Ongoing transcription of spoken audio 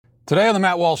Today on the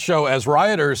Matt Walsh Show, as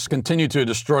rioters continue to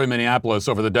destroy Minneapolis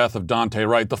over the death of Daunte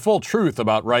Wright, the full truth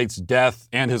about Wright's death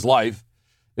and his life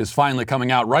is finally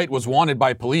coming out. Wright was wanted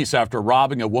by police after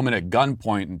robbing a woman at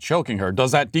gunpoint and choking her.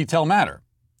 Does that detail matter?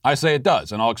 I say it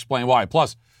does, and I'll explain why.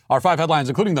 Plus, our 5 headlines,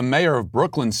 including the mayor of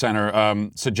Brooklyn Center,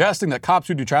 suggesting that cops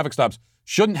who do traffic stops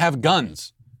shouldn't have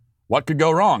guns. What could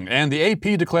go wrong? And the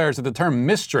AP declares that the term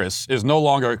mistress is no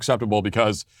longer acceptable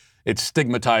because it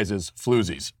stigmatizes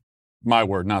floozies. My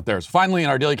word, not theirs. Finally, in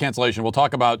our Daily Cancellation, we'll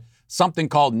talk about something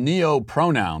called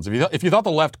Neo-pronouns. If you thought the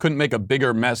left couldn't make a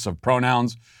bigger mess of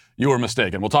pronouns, you were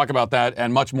mistaken. We'll talk about that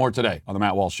and much more today on the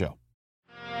Matt Walsh Show.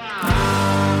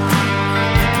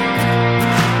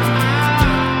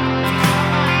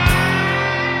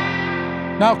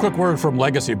 Now, a quick word from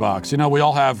Legacy Box. You know, we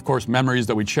all have, of course, memories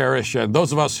that we cherish, and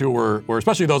those of us who were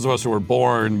especially those of us who were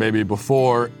born maybe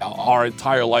before our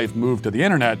entire life moved to the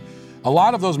internet, a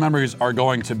lot of those memories are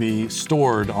going to be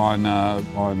stored on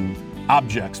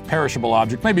objects, perishable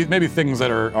objects, maybe things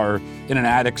that are in an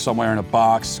attic somewhere in a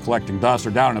box collecting dust, or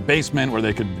down in a basement where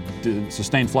they could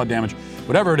sustain flood damage.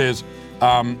 Whatever it is,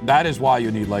 that is why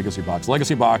you need Legacy Box.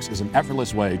 Legacy Box is an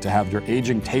effortless way to have your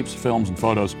aging tapes, films, and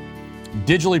photos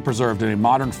digitally preserved in a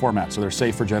modern format so they're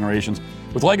safe for generations.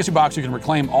 With Legacy Box, you can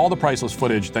reclaim all the priceless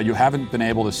footage that you haven't been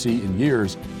able to see in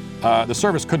years. The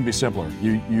service couldn't be simpler.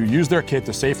 You use their kit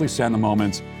to safely send the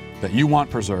moments that you want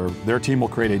preserved. Their team will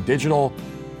create a digital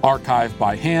archive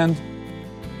by hand.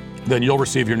 Then you'll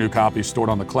receive your new copy stored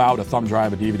on the cloud, a thumb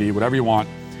drive, a DVD, whatever you want.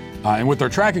 And with their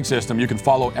tracking system, you can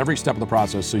follow every step of the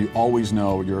process so you always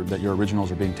know that your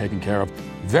originals are being taken care of.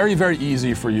 Very, very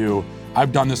easy for you.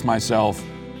 I've done this myself,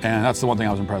 and that's the one thing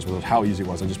I was impressed with, how easy it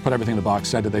was. I just put everything in the box,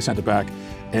 sent it, they sent it back,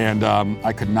 and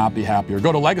I could not be happier.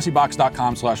 Go to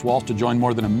legacybox.com/Walsh to join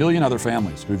more than 1 million other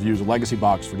families who've used a Legacy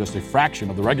Box for just a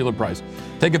fraction of the regular price.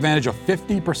 Take advantage of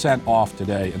 50% off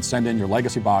today and send in your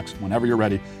Legacy Box whenever you're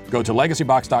ready. Go to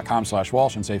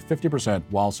legacybox.com/Walsh and save 50%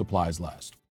 while supplies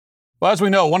last. Well, as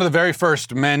we know, one of the very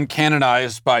first men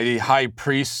canonized by the high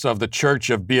priests of the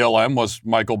Church of BLM was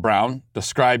Michael Brown,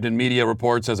 described in media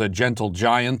reports as a gentle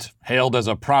giant, hailed as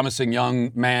a promising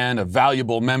young man, a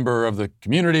valuable member of the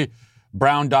community.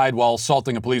 Brown died while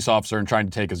assaulting a police officer and trying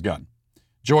to take his gun.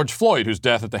 George Floyd, whose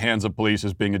death at the hands of police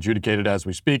is being adjudicated as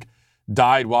we speak,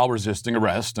 died while resisting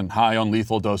arrest and high on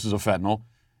lethal doses of fentanyl.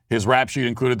 His rap sheet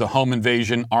included the home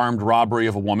invasion, armed robbery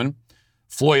of a woman.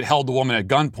 Floyd held the woman at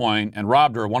gunpoint and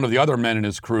robbed her. One of the other men in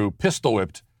his crew pistol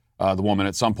whipped the woman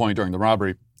at some point during the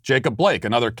robbery. Jacob Blake,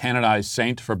 another canonized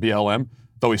saint for BLM,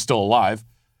 though he's still alive,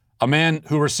 a man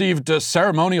who received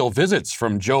ceremonial visits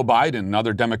from Joe Biden and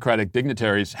other Democratic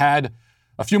dignitaries, had,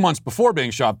 a few months before being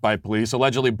shot by police,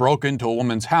 allegedly broke into a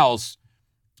woman's house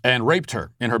and raped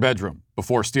her in her bedroom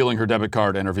before stealing her debit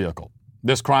card and her vehicle.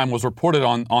 This crime was reported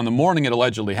on the morning it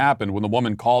allegedly happened, when the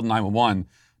woman called 911,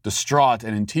 distraught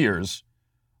and in tears.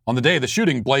 On the day of the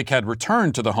shooting, Blake had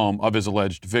returned to the home of his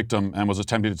alleged victim and was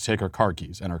attempting to take her car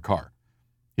keys and her car.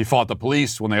 He fought the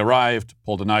police when they arrived,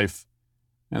 pulled a knife,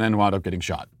 and then wound up getting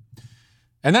shot.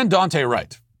 And then Daunte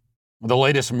Wright, the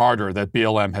latest martyr that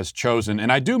BLM has chosen,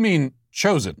 and I do mean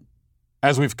chosen.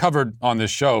 As we've covered on this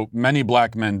show, many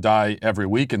black men die every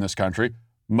week in this country,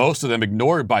 most of them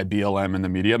ignored by BLM and the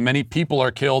media. Many people are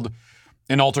killed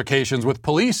in altercations with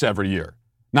police every year.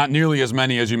 Not nearly as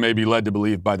many as you may be led to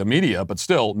believe by the media, but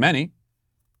still many.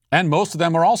 And most of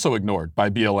them are also ignored by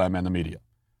BLM and the media.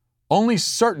 Only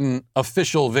certain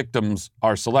official victims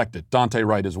are selected. Daunte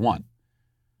Wright is one.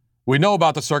 We know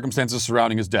about the circumstances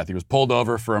surrounding his death. He was pulled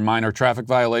over for a minor traffic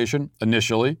violation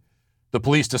initially. The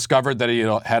police discovered that he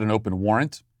had an open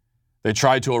warrant. They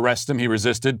tried to arrest him. He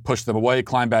resisted, pushed them away,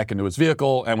 climbed back into his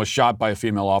vehicle, and was shot by a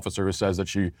female officer who says that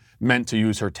she meant to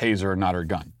use her taser and not her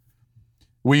gun.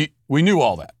 We knew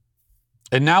all that.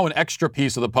 And now an extra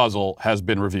piece of the puzzle has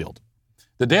been revealed.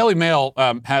 The Daily Mail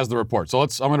has the report. So I'm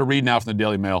going to read now from the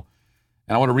Daily Mail.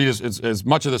 And I want to read as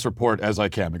much of this report as I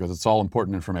can because it's all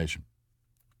important information.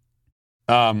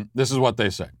 This is what they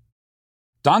say.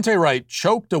 Daunte Wright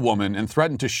choked a woman and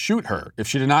threatened to shoot her if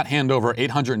she did not hand over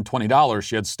 $820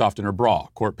 she had stuffed in her bra,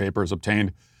 court papers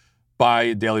obtained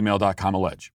by DailyMail.com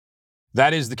allege.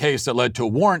 That is the case that led to a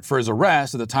warrant for his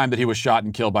arrest at the time that he was shot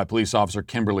and killed by police officer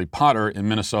Kimberly Potter in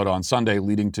Minnesota on Sunday,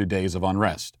 leading to days of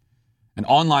unrest. An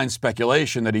online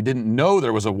speculation that he didn't know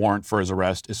there was a warrant for his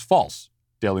arrest is false,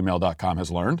 DailyMail.com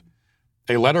has learned.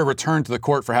 A letter returned to the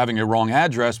court for having a wrong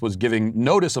address was giving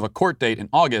notice of a court date in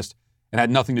August and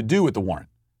had nothing to do with the warrant.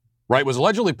 Wright was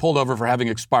allegedly pulled over for having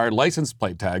expired license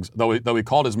plate tags, though he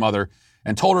called his mother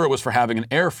and told her it was for having an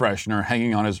air freshener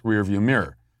hanging on his rearview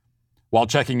mirror. While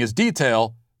checking his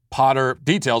details, Potter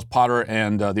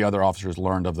and the other officers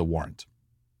learned of the warrant.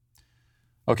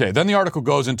 Okay, then the article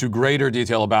goes into greater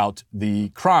detail about the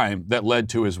crime that led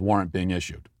to his warrant being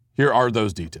issued. Here are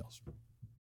those details.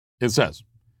 It says,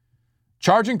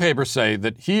 charging papers say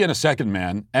that he and a second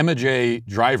man, Emma J.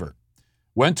 Driver,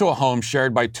 went to a home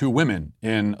shared by two women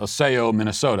in Osseo,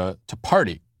 Minnesota, to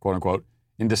party, quote unquote,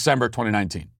 in December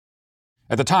 2019.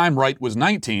 At the time, Wright was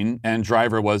 19 and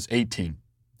Driver was 18.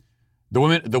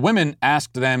 The women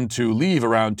asked them to leave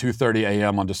around 2:30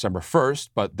 a.m. on December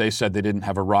 1st, but they said they didn't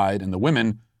have a ride, and the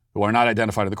women, who are not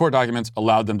identified in the court documents,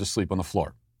 allowed them to sleep on the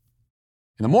floor.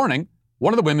 In the morning,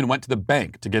 one of the women went to the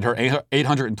bank to get her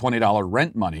 $820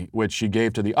 rent money, which she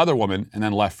gave to the other woman and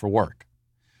then left for work.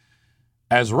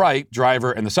 As Wright,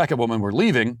 Driver, and the second woman were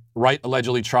leaving, Wright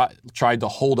allegedly tried to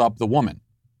hold up the woman.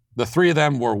 The three of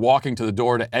them were walking to the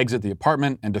door to exit the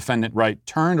apartment, and defendant Wright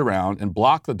turned around and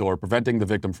blocked the door, preventing the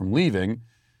victim from leaving,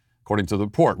 according to the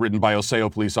report written by Osseo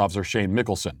police officer Shane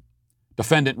Mickelson.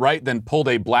 Defendant Wright then pulled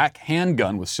a black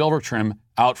handgun with silver trim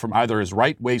out from either his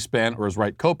right waistband or his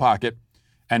right coat pocket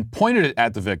and pointed it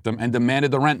at the victim and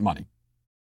demanded the rent money,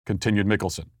 continued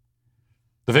Mickelson.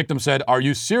 The victim said, "Are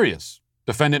you serious?"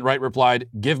 Defendant Wright replied,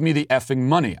 "Give me the effing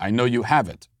money. I know you have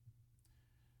it."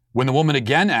 When the woman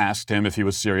again asked him if he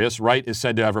was serious, Wright is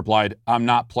said to have replied, "I'm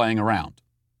not playing around."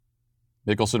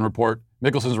 Mickelson's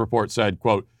report said,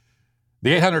 quote,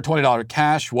 the $820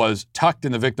 cash was tucked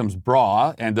in the victim's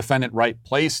bra, and defendant Wright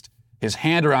placed his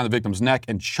hand around the victim's neck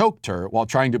and choked her while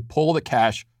trying to pull the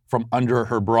cash from under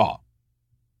her bra.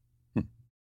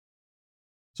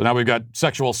 So now we've got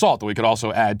sexual assault that we could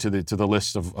also add to the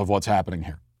list of what's happening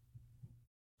here.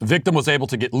 The victim was able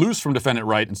to get loose from defendant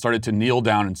Wright and started to kneel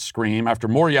down and scream. After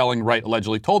more yelling, Wright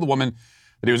allegedly told the woman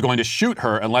that he was going to shoot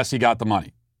her unless he got the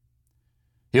money.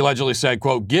 He allegedly said,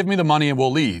 quote, "Give me the money and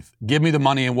we'll leave. Give me the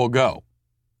money and we'll go."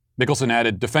 Mickelson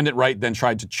added, defendant Wright then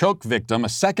tried to choke victim a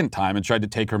second time and tried to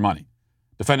take her money.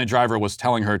 Defendant Driver was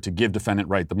telling her to give defendant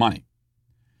Wright the money.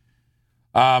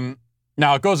 Now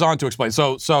it goes on to explain.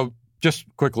 So just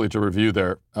quickly to review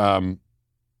there,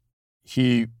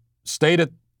 he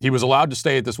was allowed to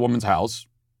stay at this woman's house,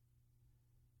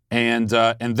 and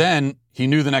then he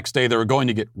knew the next day they were going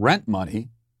to get rent money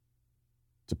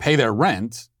to pay their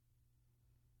rent,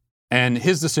 and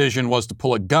his decision was to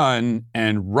pull a gun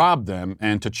and rob them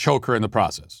and to choke her in the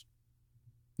process.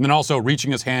 And then also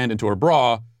reaching his hand into her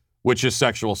bra, which is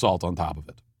sexual assault on top of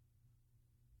it.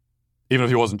 Even if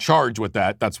he wasn't charged with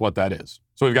that, that's what that is.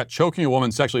 So we've got choking a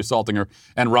woman, sexually assaulting her,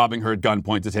 and robbing her at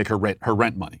gunpoint to take her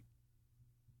rent money.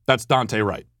 That's Daunte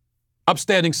Wright.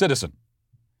 Upstanding citizen.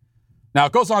 Now,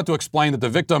 it goes on to explain that the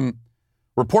victim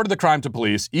reported the crime to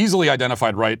police, easily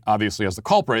identified Wright, obviously, as the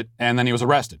culprit, and then he was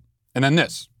arrested. And then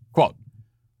this, quote,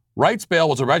 Wright's bail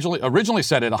was originally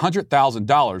set at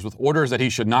 $100,000 with orders that he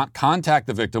should not contact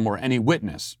the victim or any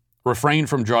witness, refrain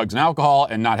from drugs and alcohol,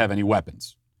 and not have any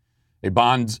weapons. A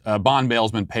bond bail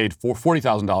has been paid for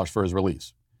 $40,000 for his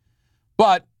release.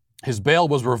 But his bail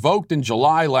was revoked in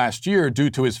July last year due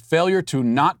to his failure to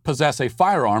not possess a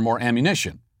firearm or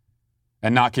ammunition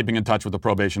and not keeping in touch with the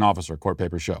probation officer, court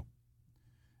papers show.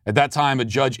 At that time, a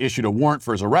judge issued a warrant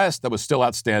for his arrest that was still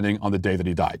outstanding on the day that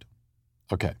he died.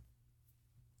 Okay.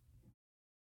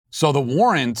 So the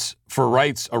warrant for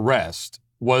Wright's arrest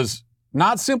was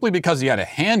not simply because he had a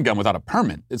handgun without a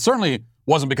permit. It certainly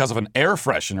wasn't because of an air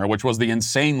freshener, which was the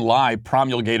insane lie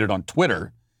promulgated on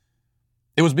Twitter.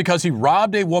 It was because he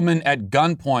robbed a woman at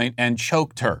gunpoint and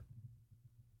choked her.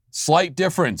 Slight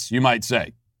difference, you might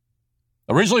say.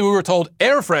 Originally, we were told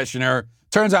air freshener.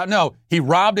 Turns out, no, he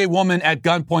robbed a woman at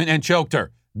gunpoint and choked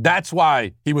her. That's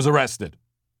why he was arrested.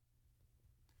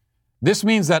 This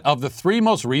means that of the three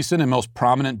most recent and most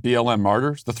prominent BLM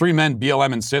martyrs, the three men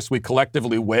BLM insists we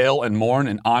collectively wail and mourn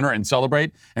and honor and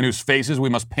celebrate, and whose faces we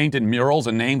must paint in murals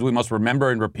and names we must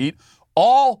remember and repeat,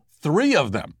 all three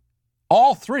of them,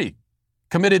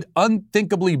 committed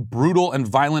unthinkably brutal and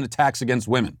violent attacks against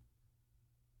women.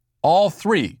 All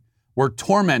three were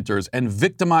tormentors and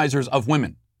victimizers of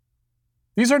women.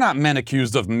 These are not men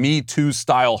accused of Me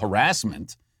Too-style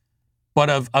harassment, but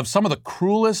of some of the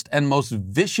cruelest and most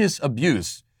vicious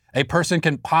abuse a person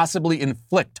can possibly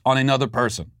inflict on another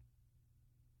person.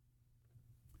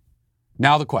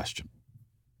 Now the question,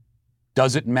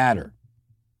 does it matter?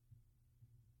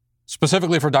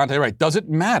 Specifically for Daunte Wright, does it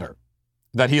matter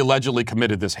that he allegedly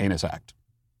committed this heinous act?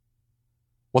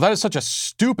 Well, that is such a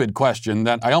stupid question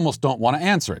that I almost don't want to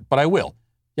answer it, but I will.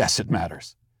 Yes, it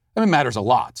matters. It matters a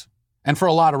lot, and for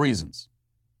a lot of reasons.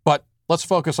 But let's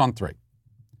focus on three.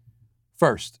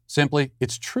 First, simply,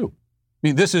 it's true. I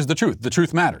mean, this is the truth. The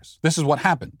truth matters. This is what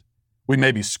happened. We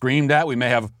may be screamed at. We may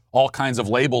have all kinds of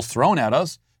labels thrown at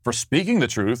us for speaking the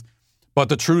truth. But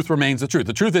the truth remains the truth.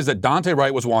 The truth is that Daunte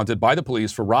Wright was wanted by the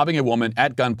police for robbing a woman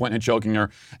at gunpoint and choking her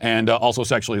and also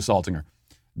sexually assaulting her.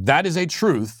 That is a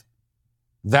truth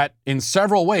that in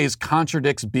several ways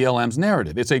contradicts BLM's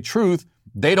narrative. It's a truth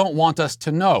they don't want us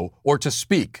to know or to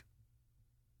speak.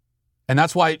 And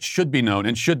that's why it should be known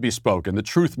and should be spoken. The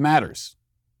truth matters.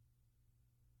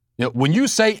 You know, when you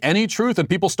say any truth and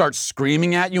people start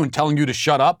screaming at you and telling you to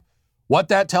shut up, what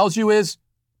that tells you is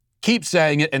keep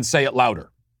saying it and say it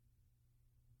louder.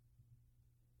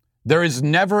 There is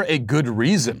never a good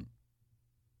reason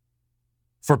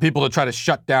for people to try to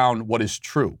shut down what is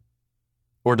true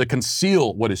or to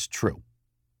conceal what is true.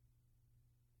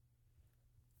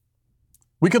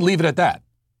 We could leave it at that,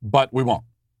 but we won't.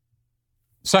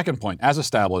 Second point, as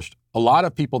established, a lot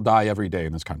of people die every day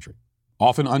in this country,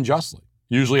 often unjustly,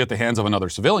 usually at the hands of another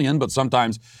civilian, but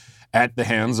sometimes at the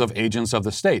hands of agents of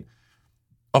the state.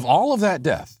 Of all of that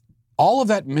death, all of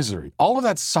that misery, all of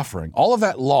that suffering, all of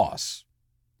that loss,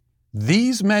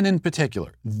 these men in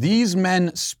particular, these men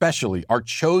especially, are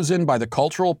chosen by the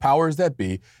cultural powers that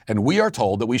be, and we are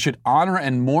told that we should honor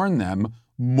and mourn them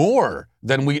more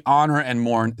than we honor and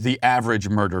mourn the average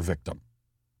murder victim,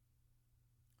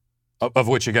 of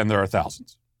which, again, there are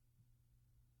thousands.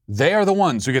 They are the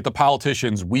ones who get the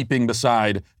politicians weeping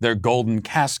beside their golden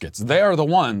caskets. They are the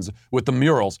ones with the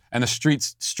murals and the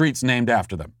streets named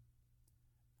after them.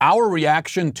 Our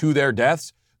reaction to their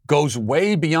deaths goes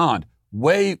way beyond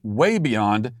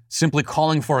simply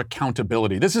calling for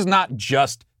accountability. This is not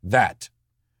just that.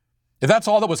 If that's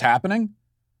all that was happening,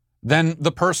 then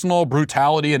the personal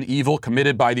brutality and evil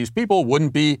committed by these people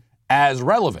wouldn't be as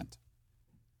relevant.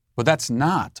 But that's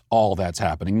not all that's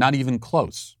happening, not even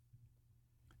close.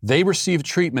 They receive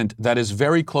treatment that is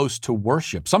very close to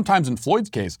worship. Sometimes in Floyd's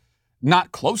case,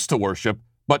 not close to worship,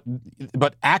 but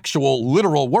actual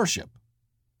literal worship.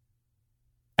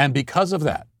 And because of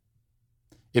that,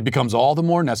 it becomes all the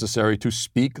more necessary to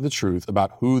speak the truth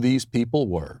about who these people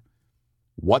were,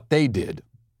 what they did,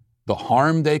 the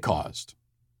harm they caused,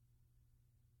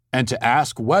 and to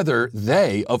ask whether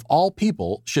they, of all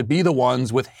people, should be the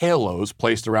ones with halos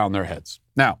placed around their heads.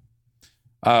 Now,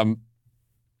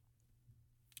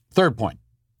 third point,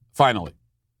 finally.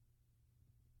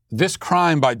 This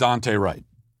crime by Daunte Wright,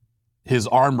 his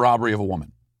armed robbery of a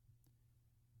woman,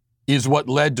 is what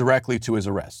led directly to his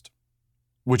arrest,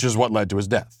 which is what led to his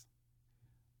death.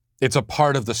 It's a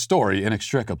part of the story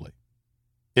inextricably.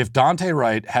 If Daunte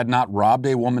Wright had not robbed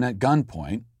a woman at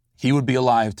gunpoint, he would be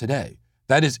alive today.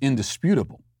 That is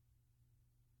indisputable.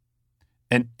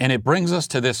 And it brings us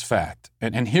to this fact.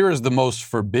 And here is the most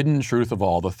forbidden truth of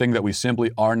all, the thing that we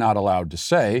simply are not allowed to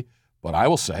say, but I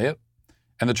will say it.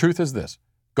 And the truth is this.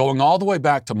 Going all the way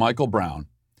back to Michael Brown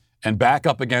and back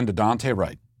up again to Daunte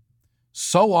Wright,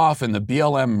 so often the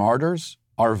BLM martyrs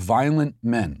are violent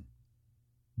men,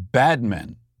 bad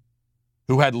men,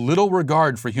 who had little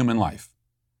regard for human life,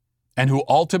 and who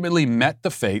ultimately met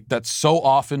the fate that so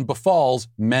often befalls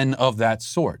men of that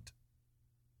sort.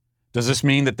 Does this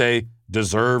mean that they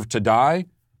deserve to die?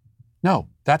 No,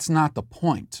 that's not the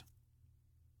point.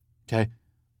 Okay?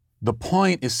 The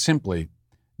point is simply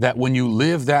that when you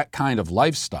live that kind of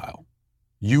lifestyle,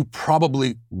 you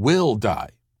probably will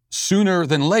die sooner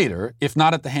than later, if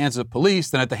not at the hands of police,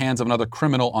 then at the hands of another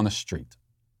criminal on the street.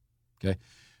 Okay?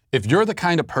 If you're the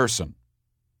kind of person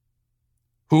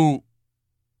who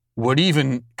would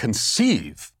even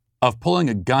conceive of pulling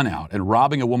a gun out and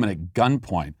robbing a woman at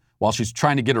gunpoint while she's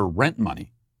trying to get her rent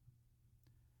money,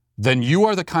 then you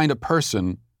are the kind of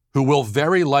person who will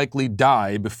very likely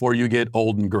die before you get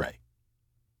old and gray.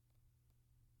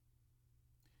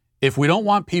 If we don't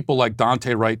want people like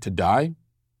Daunte Wright to die,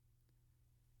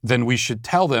 then we should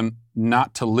tell them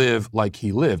not to live like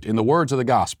he lived. In the words of the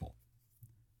gospel,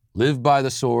 live by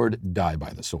the sword, die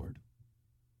by the sword.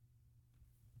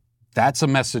 That's a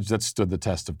message that stood the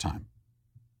test of time.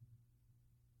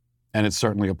 And it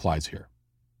certainly applies here.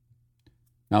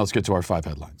 Now let's get to our 5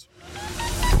 headlines.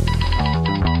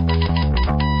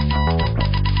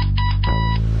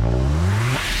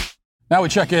 Now we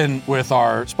check in with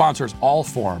our sponsors,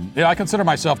 Allform. I consider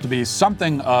myself to be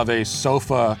something of a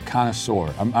sofa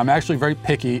connoisseur. I'm actually very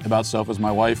picky about sofas.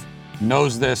 My wife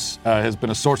knows this, has been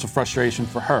a source of frustration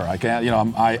for her. I can't,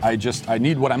 I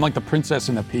need what, I'm like the princess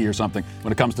in the pea or something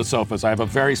when it comes to sofas. I have a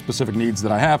very specific needs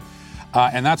that I have,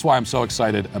 and that's why I'm so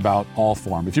excited about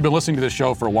Allform. If you've been listening to this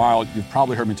show for a while, you've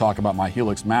probably heard me talk about my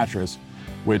Helix mattress,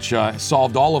 which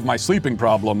solved all of my sleeping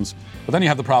problems. But then you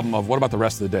have the problem of what about the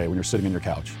rest of the day when you're sitting on your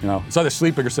couch? It's either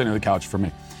sleeping or sitting on the couch for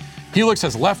me. Helix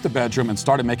has left the bedroom and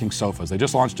started making sofas. They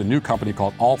just launched a new company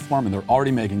called Allform, and they're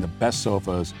already making the best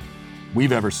sofas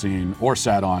we've ever seen or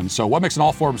sat on. So what makes an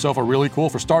all-form sofa really cool?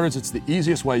 For starters, it's the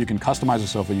easiest way you can customize a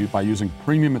sofa by using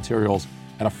premium materials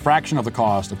at a fraction of the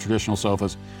cost of traditional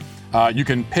sofas. You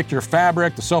can pick your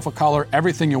fabric, the sofa color,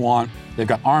 everything you want. They've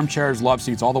got armchairs, love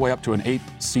seats, all the way up to an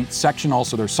 8-seat sectional,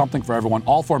 so there's something for everyone.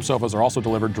 All-form sofas are also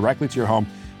delivered directly to your home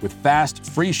with fast,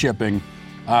 free shipping.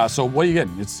 So what are you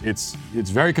getting?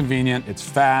 It's very convenient, it's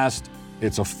fast,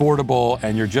 it's affordable,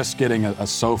 and you're just getting a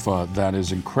sofa that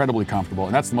is incredibly comfortable.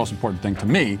 And that's the most important thing to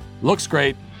me. Looks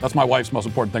great. That's my wife's most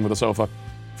important thing with a sofa.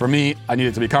 For me, I need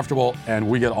it to be comfortable, and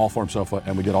we get All-Form sofa,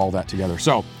 and we get all that together.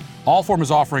 So Allform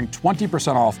is offering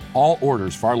 20% off all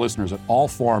orders for our listeners at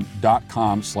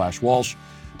allform.com/Walsh.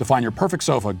 To find your perfect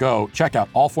sofa, go check out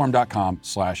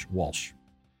allform.com/Walsh.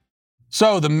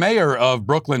 So the mayor of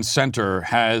Brooklyn Center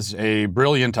has a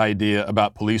brilliant idea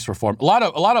about police reform. A lot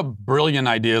of brilliant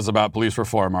ideas about police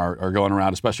reform are going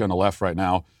around, especially on the left right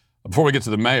now. Before we get to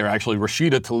the mayor, actually,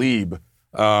 Rashida Tlaib,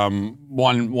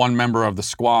 one member of the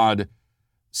squad,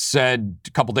 said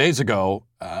a couple days ago,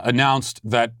 announced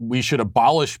that we should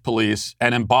abolish police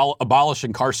and abolish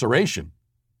incarceration.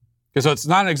 So it's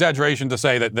not an exaggeration to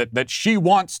say that she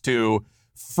wants to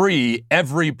free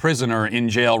every prisoner in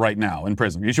jail right now, in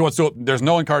prison. She wants to, there's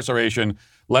no incarceration,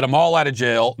 let them all out of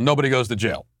jail, nobody goes to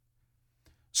jail.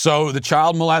 So the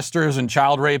child molesters and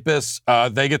child rapists,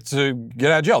 they get to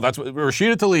get out of jail. That's what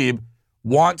Rashida Tlaib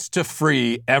wants, to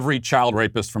free every child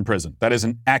rapist from prison. That is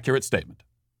an accurate statement.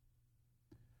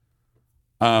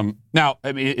 Now,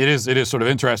 I mean, it is sort of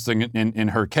interesting in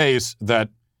her case that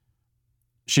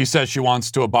she says she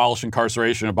wants to abolish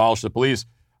incarceration, abolish the police.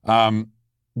 I'll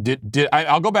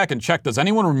go back and check. Does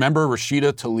anyone remember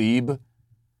Rashida Tlaib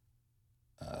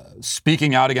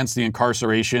speaking out against the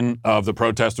incarceration of the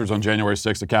protesters on January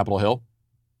 6th at Capitol Hill?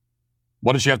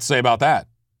 What does she have to say about that?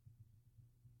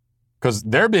 Because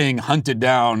they're being hunted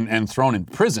down and thrown in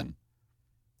prison,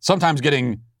 sometimes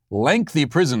getting lengthy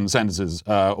prison sentences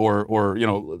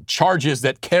or charges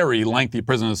that carry lengthy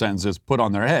prison sentences put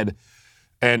on their head.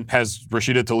 And has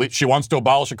Rashida Tlaib, she wants to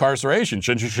abolish incarceration.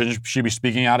 Shouldn't she be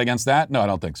speaking out against that? No, I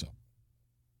don't think so.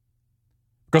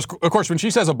 Because, of course, when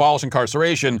she says abolish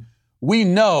incarceration, we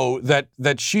know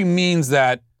that she means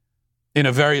that in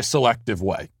a very selective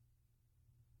way.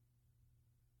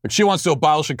 Like, she wants to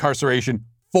abolish incarceration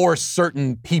for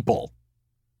certain people.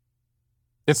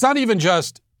 It's not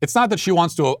that she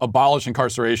wants to abolish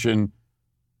incarceration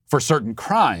for certain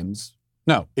crimes.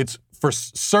 No, it's for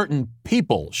certain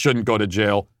people shouldn't go to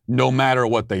jail no matter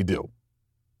what they do.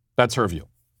 That's her view.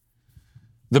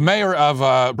 The mayor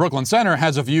of Brooklyn Center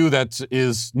has a view that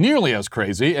is nearly as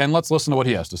crazy, and let's listen to what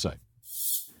he has to say.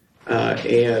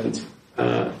 And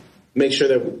make sure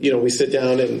that we sit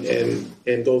down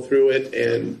and go through it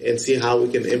and see how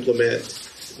we can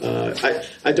implement.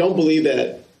 I don't believe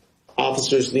that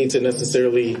officers need to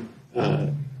necessarily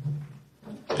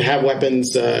have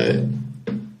weapons.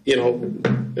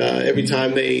 Every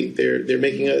time they're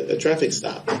making a traffic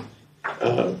stop,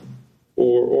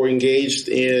 or engaged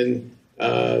in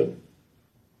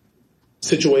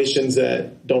situations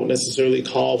that don't necessarily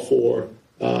call for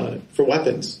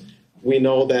weapons. We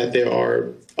know that there are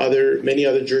many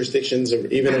other jurisdictions, or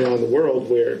even around the world,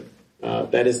 where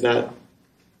that is not,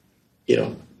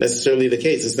 necessarily the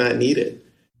case. It's not needed.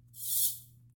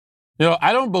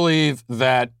 I don't believe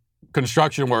that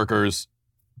construction workers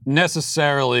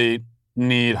necessarily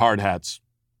need hard hats.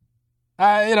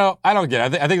 I don't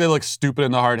get it. I think they look stupid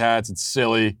in the hard hats. It's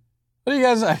silly. What do you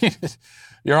guys,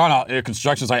 you're on a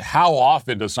construction site. How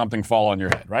often does something fall on your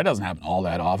head, right? It doesn't happen all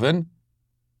that often.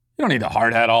 You don't need a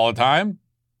hard hat all the time.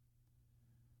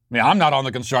 I mean, I'm not on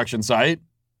the construction site,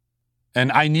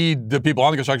 and I need the people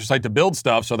on the construction site to build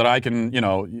stuff so that I can,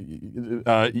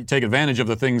 take advantage of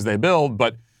the things they build.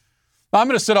 But I'm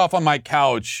going to sit off on my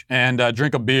couch and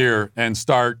drink a beer and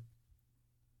start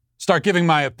giving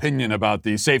my opinion about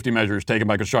the safety measures taken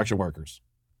by construction workers.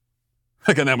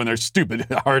 Look at them when they're stupid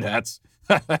hard hats.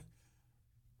 It's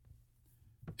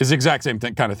the exact same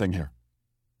kind of thing here.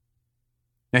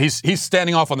 Now he's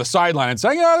standing off on the sideline and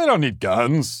saying, they don't need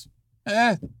guns.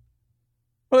 What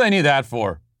do they need that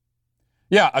for?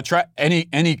 Yeah,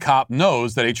 any cop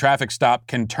knows that a traffic stop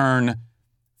can turn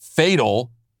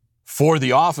fatal for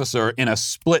the officer in a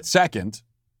split second.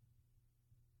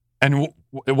 And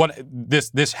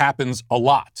this happens a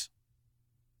lot.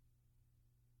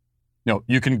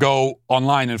 You can go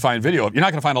online and find video. You're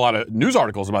not going to find a lot of news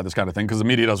articles about this kind of thing because the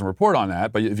media doesn't report on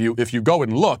that. But if you go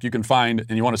and look, you can find,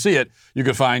 and you want to see it, you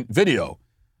can find video,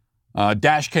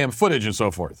 dash cam footage and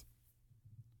so forth.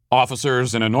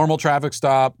 Officers in a normal traffic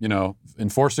stop,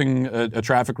 enforcing a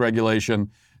traffic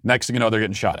regulation. Next thing you know, they're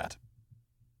getting shot at.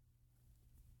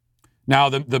 Now,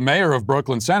 the mayor of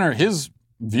Brooklyn Center, his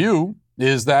view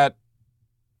is that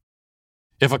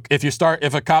if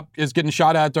a cop is getting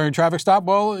shot at during a traffic stop,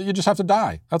 well, you just have to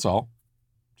die. That's all.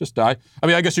 Just die. I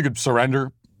mean, I guess you could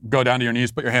surrender, go down to your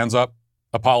knees, put your hands up,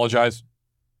 apologize.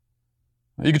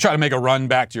 You could try to make a run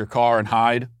back to your car and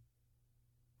hide.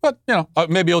 But,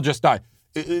 maybe he'll just die.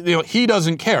 He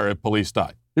doesn't care if police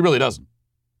die. He really doesn't.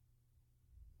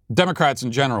 Democrats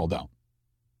in general don't.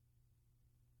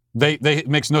 It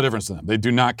makes no difference to them. They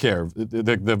do not care.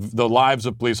 The lives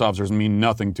of police officers mean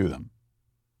nothing to them.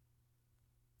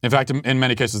 In fact, in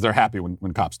many cases, they're happy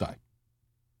when cops die.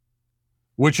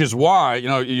 Which is why,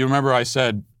 you remember I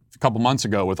said a couple months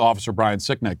ago with Officer Brian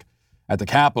Sicknick at the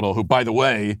Capitol, who, by the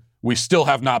way, we still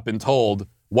have not been told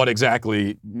what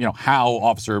exactly, how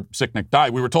Officer Sicknick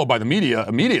died. We were told by the media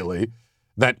immediately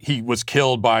that he was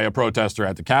killed by a protester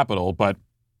at the Capitol, but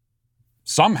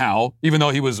somehow, even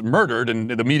though he was murdered, and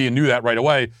the media knew that right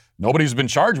away, nobody's been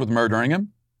charged with murdering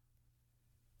him.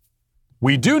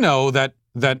 We do know that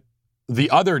the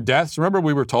other deaths, remember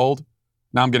we were told,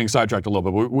 now I'm getting sidetracked a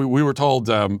little bit, we were told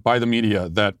by the media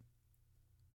that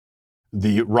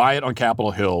the riot on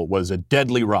Capitol Hill was a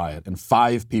deadly riot and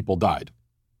 5 people died.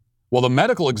 Well, the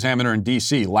medical examiner in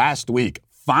D.C. last week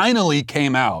finally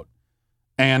came out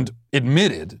and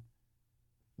admitted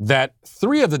that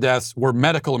 3 of the deaths were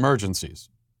medical emergencies.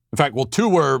 In fact, 2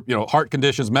 were, heart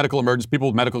conditions, medical emergencies, people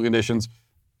with medical conditions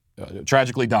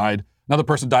tragically died. Another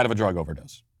person died of a drug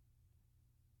overdose.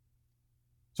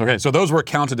 So those were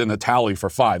counted in the tally for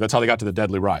 5. That's how they got to the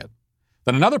deadly riot.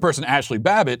 Then another person, Ashley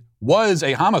Babbitt, was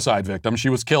a homicide victim. She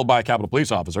was killed by a Capitol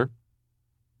Police officer.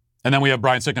 And then we have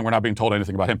Brian Sicknick. We're not being told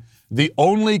anything about him. The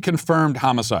only confirmed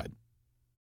homicide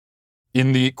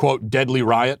in the, quote, deadly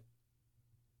riot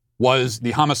was the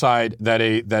homicide that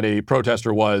a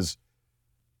protester was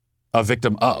a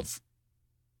victim of.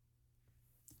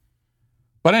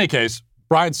 But in any case,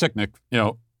 Brian Sicknick,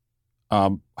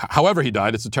 however he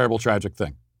died, it's a terrible, tragic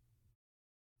thing.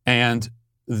 And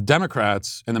the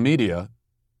Democrats and the media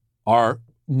are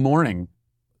mourning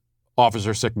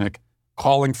Officer Sicknick,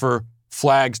 calling for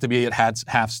flags to be at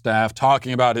half-staff,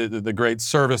 talking about the great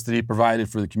service that he provided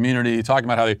for the community, talking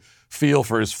about how they feel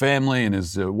for his family and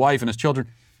his wife and his children.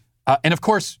 And of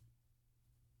course,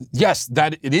 yes,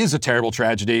 that it is a terrible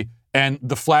tragedy, and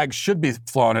the flag should be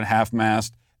flown at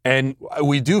half-mast, and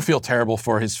we do feel terrible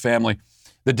for his family.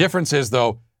 The difference is,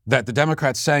 though, that the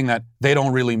Democrats saying that, they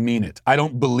don't really mean it. I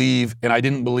don't believe, and I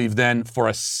didn't believe then for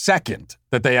a second,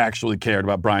 that they actually cared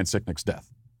about Brian Sicknick's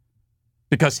death.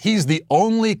 Because he's the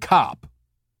only cop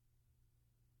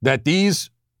that these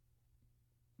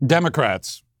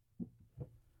Democrats,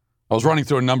 I was running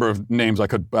through a number of names I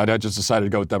just decided to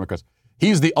go with Democrats.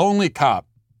 He's the only cop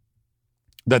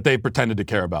that they pretended to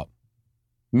care about.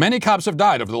 Many cops have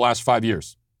died over the last 5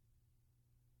 years.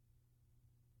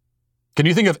 Can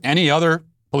you think of any other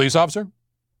police officer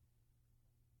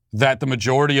that the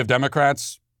majority of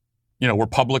Democrats, were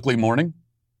publicly mourning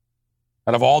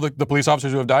out of all the police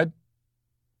officers who have died?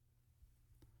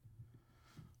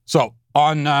 So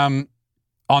on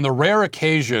the rare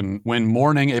occasion when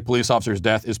mourning a police officer's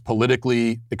death is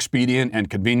politically expedient and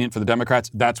convenient for the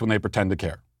Democrats, that's when they pretend to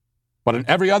care. But in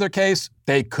every other case,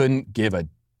 they couldn't give a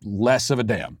less of a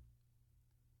damn.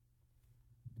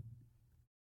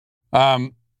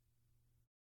 All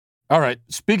right.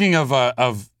 Speaking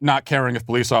of not caring if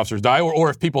police officers die or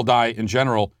if people die in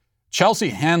general, Chelsea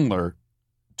Handler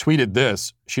tweeted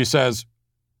this. She says,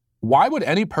 "Why would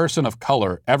any person of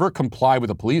color ever comply with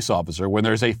a police officer when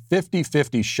there's a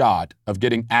 50-50 shot of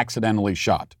getting accidentally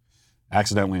shot?"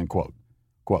 Accidentally in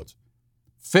quotes.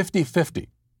 50-50.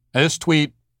 And this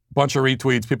tweet, bunch of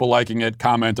retweets, people liking it,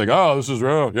 commenting, "Oh, this is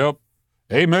real. Yep.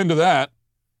 Amen to that."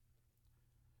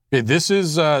 Okay, this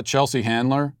is Chelsea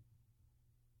Handler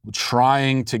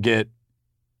trying to get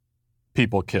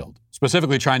people killed,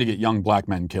 specifically trying to get young black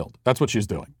men killed. That's what she's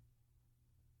doing.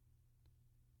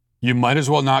 You might as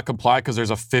well not comply because there's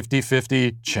a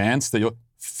 50-50 chance that you'll...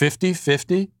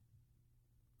 50-50?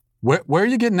 Where are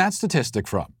you getting that statistic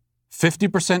from?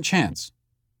 50% chance.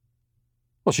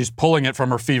 Well, she's pulling it from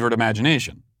her fevered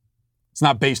imagination. It's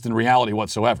not based in reality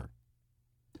whatsoever.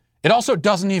 It also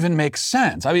doesn't even make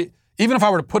sense. I mean, even if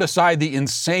I were to put aside the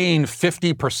insane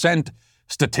 50%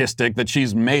 statistic that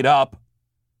she's made up,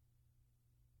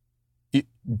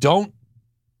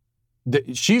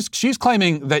 she's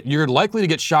claiming that you're likely to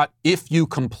get shot if you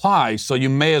comply, so you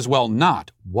may as well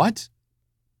not. What?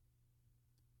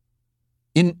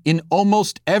 In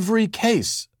almost every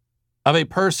case of a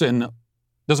person,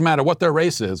 doesn't matter what their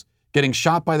race is, getting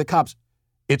shot by the cops,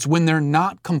 it's when they're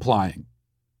not complying.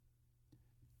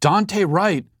 Daunte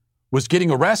Wright was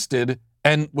getting arrested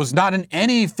and was not in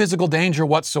any physical danger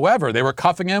whatsoever. They were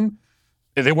cuffing him.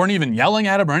 They weren't even yelling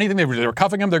at him or anything. They were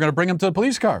cuffing him. They're going to bring him to the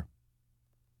police car.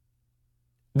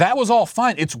 That was all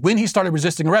fine. It's when he started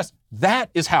resisting arrest. That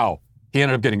is how he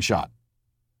ended up getting shot.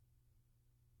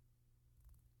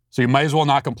 So you might as well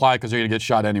not comply because you're going to get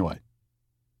shot anyway.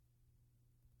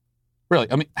 Really,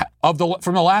 I mean,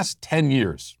 from the last 10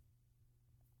 years,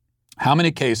 how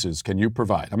many cases can you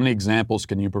provide? How many examples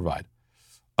can you provide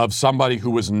of somebody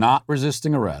who was not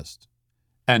resisting arrest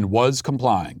and was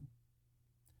complying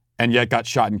and yet got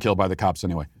shot and killed by the cops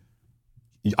anyway?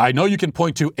 I know you can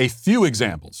point to a few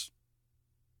examples.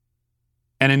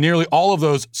 And in nearly all of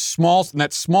those small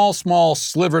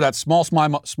sliver, that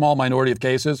small minority of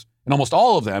cases, in almost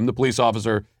all of them, the police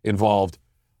officer involved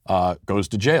goes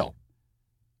to jail.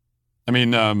 I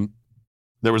mean,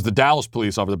 there was the Dallas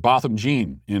police officer, Botham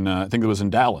Jean, I think it was in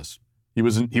Dallas. He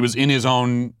was in his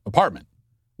own apartment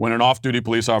when an off-duty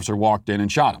police officer walked in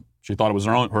and shot him. She thought it was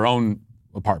her own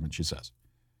apartment, she says.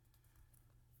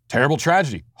 Terrible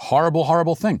tragedy. Horrible,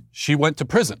 horrible thing. She went to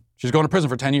prison. She's going to prison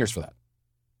for 10 years for that.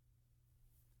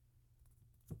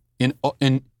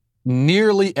 In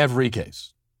nearly every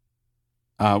case,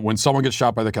 when someone gets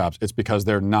shot by the cops, it's because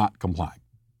they're not complying.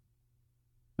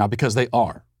 Not because they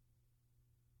are.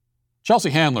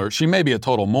 Chelsea Handler, she may be a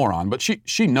total moron, but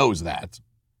she knows that.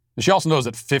 And she also knows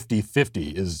that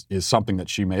 50-50 is something that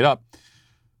she made up.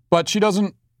 But she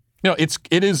doesn't,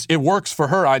 it works for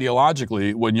her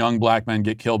ideologically when young black men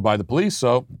get killed by the police,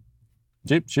 so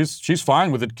she's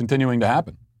fine with it continuing to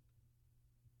happen.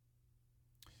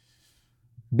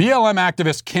 BLM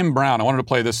activist Kim Brown, I wanted to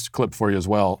play this clip for you as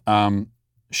well.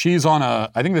 She's on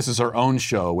I think this is her own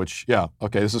show,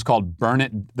 this is called Burn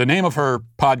It. The name of her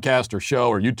podcast or show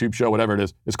or YouTube show, whatever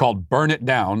it is called Burn It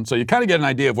Down. So you kind of get an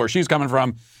idea of where she's coming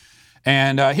from.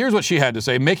 And here's what she had to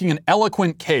say, making an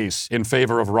eloquent case in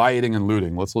favor of rioting and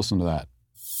looting. Let's listen to that.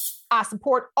 I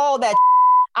support all that.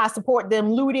 I support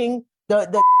them looting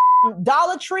the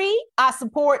Dollar Tree. I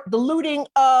support the looting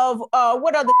of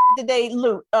what other did they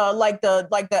loot? Like the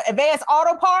advanced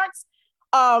auto parts.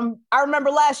 I remember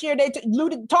last year they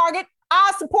looted Target.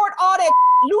 I support all that,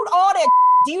 loot all that.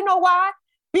 Do you know why?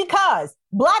 Because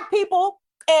black people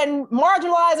and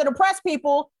marginalized and oppressed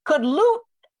people could loot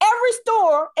every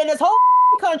store in this whole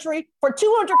country for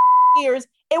 200 years.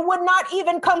 It would not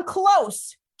even come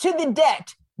close to the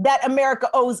debt that America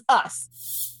owes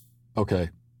us. Okay.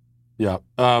 Yeah.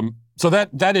 So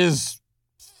that is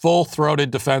full-throated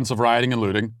defense of rioting and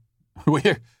looting. We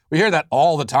hear that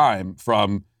all the time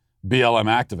from BLM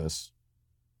activists.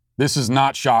 This is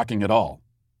not shocking at all.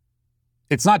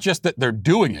 It's not just that they're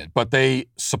doing it, but they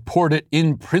support it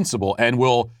in principle and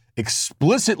will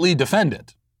explicitly defend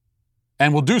it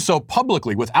and will do so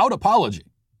publicly without apology.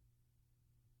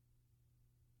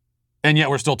 And yet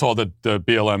we're still told that the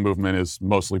BLM movement is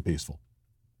mostly peaceful.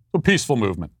 A peaceful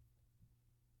movement.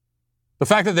 The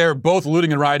fact that they're both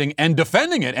looting and rioting and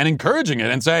defending it and encouraging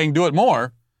it and saying, do it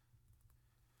more.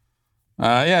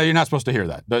 You're not supposed to hear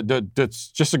that.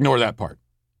 Just ignore that part.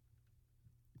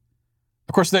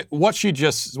 Of course, what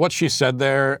she said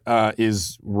there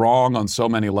is wrong on so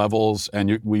many levels,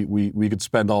 and we could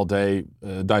spend all day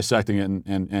dissecting it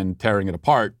and tearing it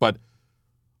apart. But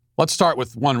let's start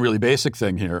with one really basic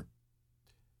thing here.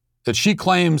 That she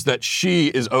claims that she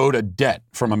is owed a debt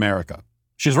from America.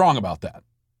 She's wrong about that.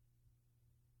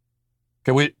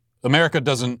 Okay, America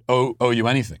doesn't owe you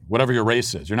anything, whatever your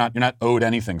race is. You're not owed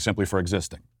anything simply for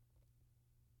existing.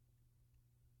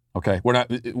 Okay,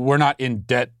 we're not in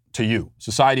debt to you.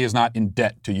 Society is not in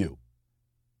debt to you.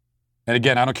 And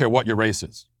again, I don't care what your race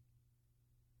is.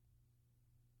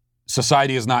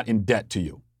 Society is not in debt to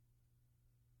you.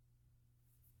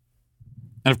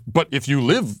 But if you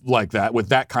live like that, with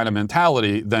that kind of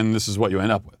mentality, then this is what you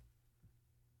end up with.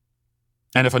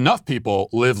 And if enough people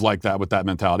live like that with that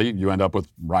mentality, you end up with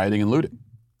rioting and looting.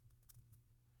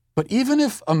 But even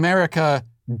if America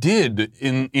did,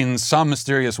 in some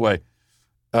mysterious way,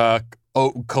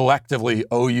 collectively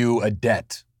owe you a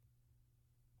debt,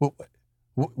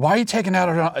 why are you taking it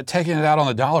out on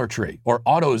the Dollar Tree or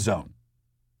AutoZone?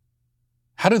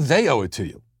 How do they owe it to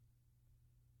you?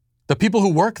 The people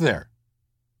who work there,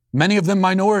 many of them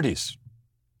minorities.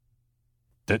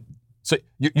 So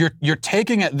you're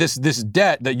taking this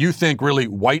debt that you think really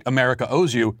white America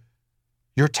owes you,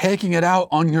 you're taking it out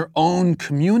on your own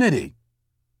community.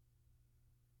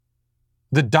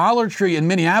 The Dollar Tree in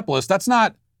Minneapolis, that's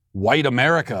not white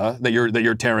America that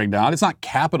you're tearing down. It's not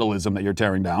capitalism that you're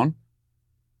tearing down.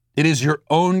 It is your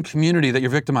own community that you're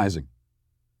victimizing.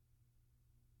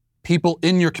 People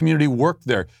in your community work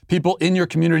there. People in your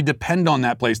community depend on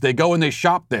that place. They go and they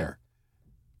shop there.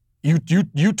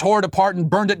 You tore it apart and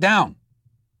burned it down.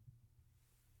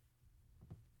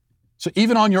 So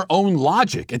even on your own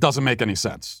logic, it doesn't make any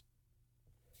sense.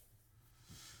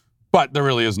 But there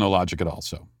really is no logic at all.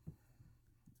 So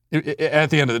at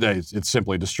the end of the day, it's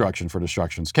simply destruction for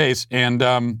destruction's case. And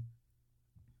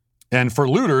for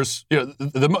looters,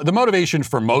 the motivation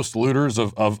for most looters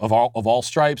of all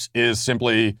stripes is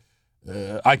simply,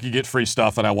 I could get free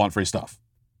stuff and I want free stuff.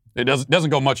 It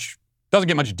doesn't get much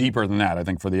deeper than that, I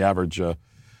think, for the average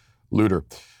looter.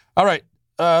 All right,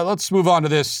 let's move on to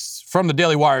this. From the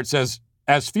Daily Wire, it says,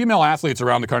 as female athletes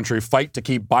around the country fight to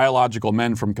keep biological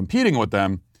men from competing with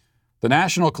them, the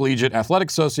National Collegiate Athletic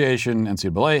Association,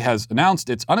 NCAA, has announced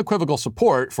its unequivocal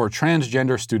support for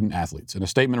transgender student athletes. In a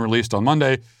statement released on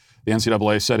Monday, the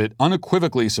NCAA said it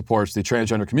unequivocally supports the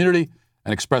transgender community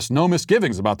and expressed no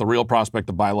misgivings about the real prospect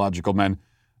of biological men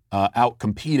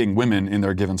out-competing women in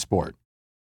their given sport.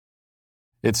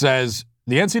 It says,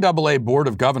 the NCAA Board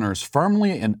of Governors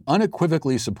firmly and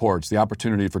unequivocally supports the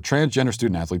opportunity for transgender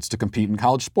student athletes to compete in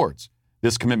college sports.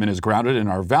 This commitment is grounded in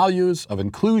our values of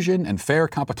inclusion and fair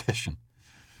competition.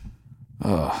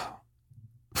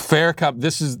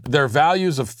 This is their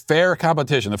values of fair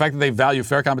competition. The fact that they value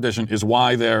fair competition is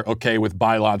why they're okay with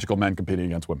biological men competing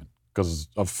against women, because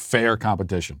of fair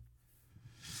competition.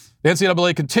 The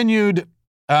NCAA continued,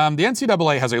 the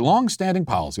NCAA has a long-standing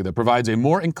policy that provides a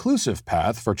more inclusive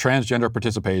path for transgender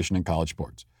participation in college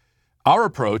sports. Our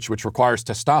approach, which requires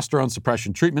testosterone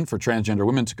suppression treatment for transgender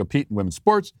women to compete in women's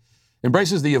sports,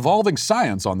 embraces the evolving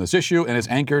science on this issue and is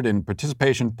anchored in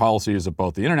participation policies of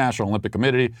both the International Olympic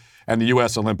Committee and the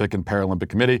U.S. Olympic and Paralympic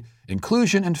Committee.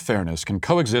 Inclusion and fairness can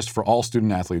coexist for all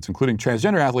student athletes, including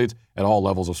transgender athletes at all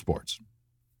levels of sports.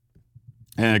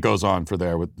 And it goes on from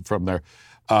there.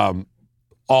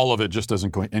 All of it just as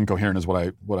incoherent as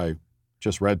what I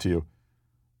just read to you.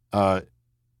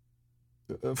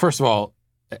 First of all,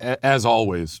 as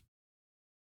always,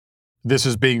 this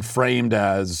is being framed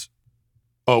as,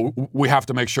 oh, we have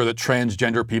to make sure that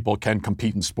transgender people can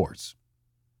compete in sports.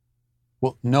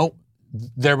 Well, no,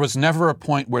 there was never a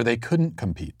point where they couldn't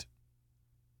compete.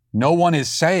 No one is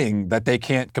saying that they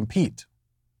can't compete.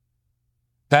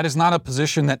 That is not a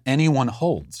position that anyone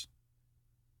holds.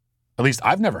 At least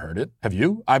I've never heard it. Have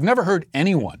you? I've never heard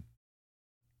anyone,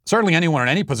 certainly anyone in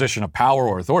any position of power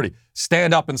or authority,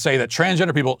 stand up and say that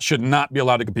transgender people should not be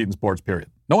allowed to compete in sports,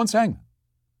 period. No one's saying that.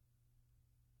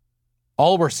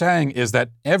 All we're saying is that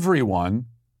everyone,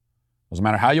 doesn't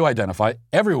matter how you identify,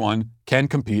 everyone can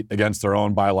compete against their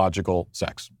own biological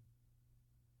sex.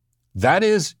 That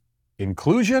is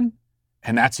inclusion,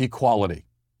 and that's equality.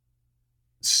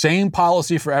 Same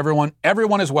policy for everyone.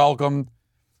 Everyone is welcome.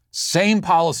 Same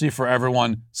policy for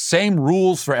everyone. Same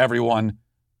rules for everyone.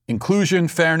 Inclusion,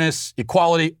 fairness,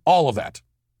 equality, all of that.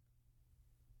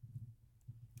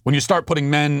 When you start putting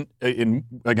men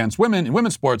against women in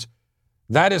women's sports,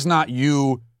 that is not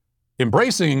you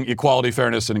embracing equality,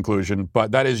 fairness, and inclusion,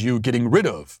 but that is you getting rid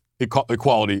of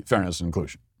equality, fairness, and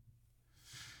inclusion.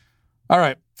 All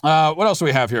right. What else do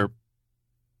we have here?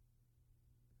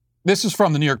 This is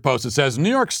from the New York Post. It says, New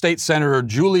York State Senator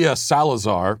Julia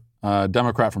Salazar, a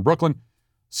Democrat from Brooklyn,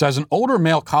 says an older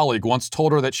male colleague once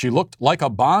told her that she looked like a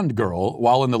Bond girl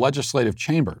while in the legislative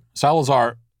chamber.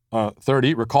 Salazar,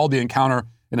 30, recalled the encounter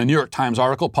in a New York Times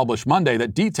article published Monday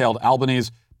that detailed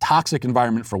Albany's toxic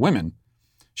environment for women.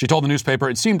 She told the newspaper,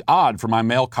 it seemed odd for my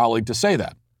male colleague to say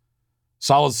that.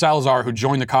 Salazar, who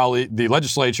joined the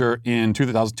legislature in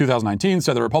 2019,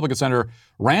 said the Republican senator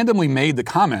randomly made the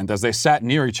comment as they sat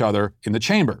near each other in the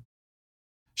chamber.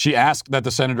 She asked that the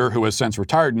senator, who has since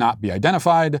retired, not be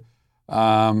identified.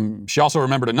 She also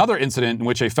remembered another incident in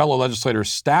which a fellow legislator's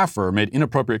staffer made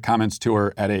inappropriate comments to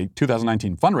her at a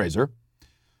 2019 fundraiser.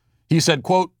 He said,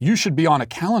 quote, "You should be on a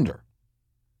calendar."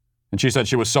 And she said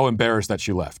she was so embarrassed that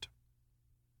she left.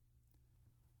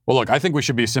 Well, look, I think we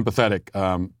should be sympathetic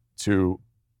to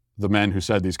the men who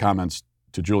said these comments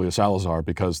to Julia Salazar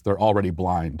because they're already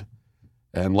blind.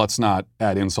 And let's not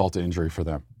add insult to injury for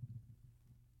them.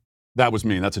 That was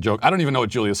mean. That's a joke. I don't even know what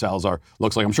Julia Salazar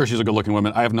looks like. I'm sure she's a good-looking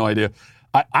woman. I have no idea.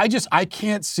 I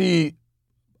can't see,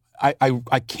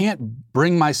 I can't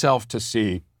bring myself to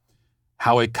see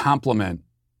how a compliment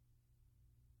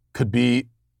could be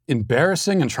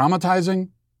embarrassing and traumatizing,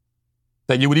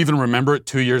 that you would even remember it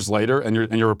 2 years later and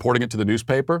you're reporting it to the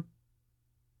newspaper,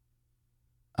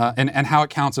 and how it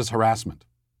counts as harassment.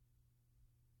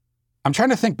 I'm trying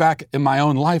to think back in my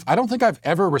own life. I don't think I've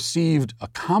ever received a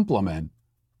compliment.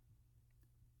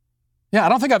 Yeah, I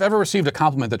don't think I've ever received a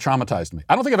compliment that traumatized me.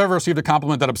 I don't think I've ever received a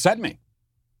compliment that upset me.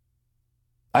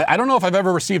 I don't know if I've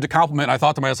ever received a compliment and I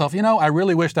thought to myself, I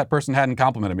really wish that person hadn't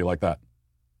complimented me like that.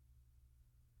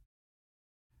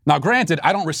 Now, granted,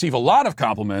 I don't receive a lot of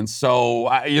compliments, so,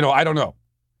 I don't know.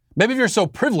 Maybe if you're so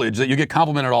privileged that you get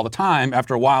complimented all the time,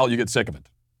 after a while you get sick of it.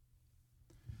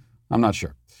 I'm not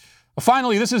sure.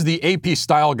 Finally, this is the AP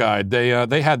Style Guide.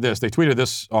 They had this. They tweeted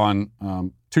this on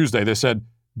Tuesday. They said,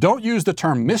 don't use the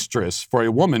term mistress for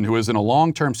a woman who is in a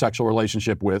long-term sexual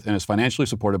relationship with and is financially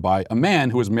supported by a man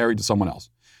who is married to someone else.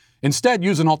 Instead,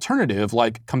 use an alternative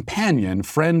like companion,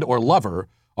 friend, or lover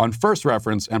on first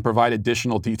reference and provide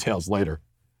additional details later.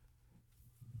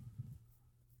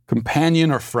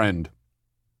 Companion or friend.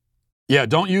 Yeah,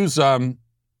 don't use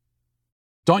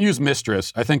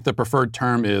mistress. I think the preferred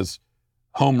term is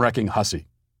home-wrecking hussy,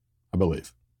 I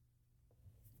believe.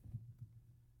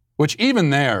 Which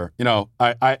even there,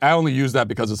 I only use that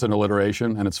because it's an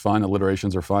alliteration and it's fun.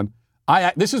 Alliterations are fun.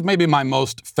 This is maybe my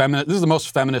most feminist. This is the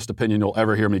most feminist opinion you'll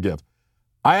ever hear me give.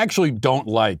 I actually don't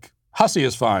like hussy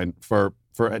is fine for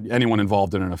anyone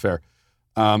involved in an affair,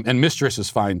 and mistress is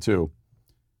fine too.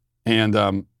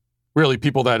 And really,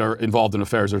 people that are involved in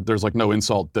affairs, there's like no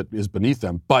insult that is beneath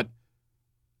them. But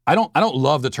I don't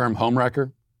love the term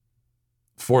homewrecker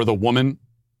for the woman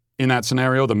in that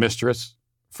scenario, the mistress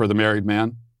for the married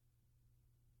man,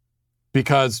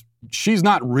 because she's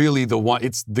not really the one.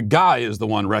 It's the guy is the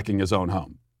one wrecking his own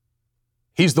home.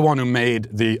 He's the one who made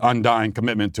the undying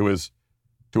commitment to his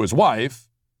wife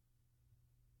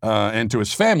and to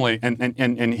his family,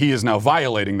 and he is now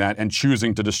violating that and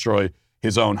choosing to destroy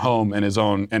his own home and his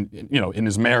own, and in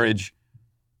his marriage,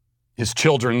 his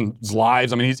children's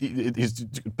lives. I mean, he's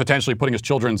potentially putting his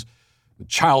children's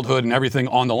childhood and everything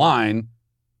on the line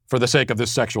for the sake of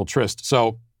this sexual tryst.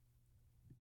 So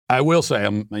I will say,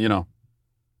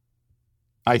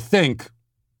 I think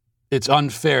it's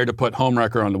unfair to put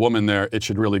homewrecker on the woman there. It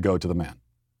should really go to the man.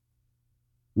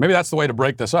 Maybe that's the way to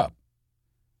break this up.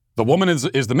 The woman is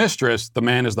the mistress, the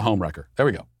man is the homewrecker. There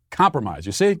we go. Compromise,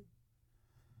 you see?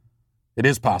 It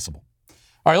is possible.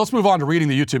 All right, let's move on to reading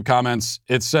the YouTube comments.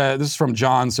 This is from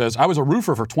John, says, I was a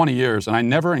roofer for 20 years and I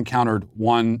never encountered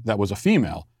one that was a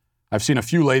female. I've seen a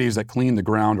few ladies that clean the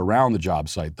ground around the job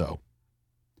site, though.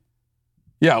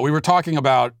 Yeah, we were talking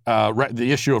about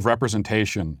the issue of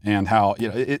representation and how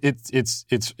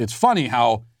it's funny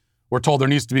how we're told there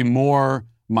needs to be more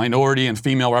minority and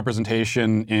female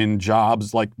representation in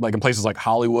jobs like in places like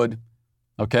Hollywood,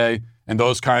 okay, and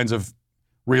those kinds of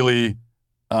really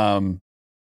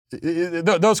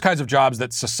those kinds of jobs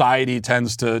that society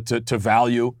tends to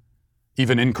value,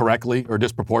 even incorrectly or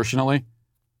disproportionately.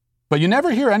 But you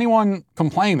never hear anyone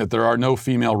complain that there are no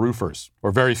female roofers,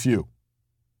 or very few.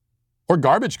 Or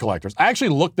garbage collectors. I actually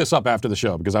looked this up after the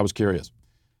show because I was curious.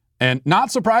 And not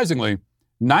surprisingly,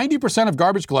 90% of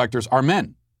garbage collectors are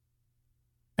men.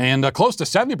 And close to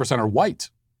 70% are white.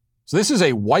 So this is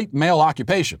a white male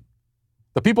occupation.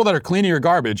 The people that are cleaning your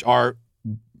garbage are,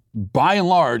 by and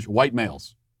large, white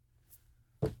males.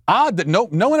 Odd that no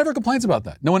one ever complains about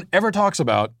that. No one ever talks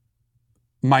about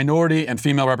minority and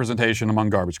female representation among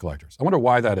garbage collectors. I wonder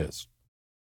why that is.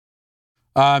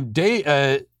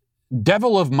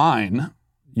 Devil of Mine,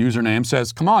 username,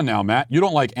 says, come on now, Matt, you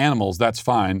don't like animals, that's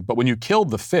fine, but when you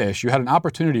killed the fish, you had an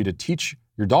opportunity to teach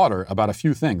your daughter about a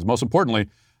few things. Most importantly,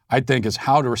 I think, is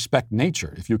how to respect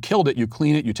nature. If you killed it, you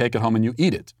clean it, you take it home, and you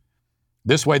eat it.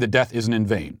 This way, the death isn't in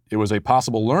vain. It was a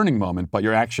possible learning moment, but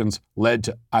your actions led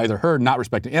to either her not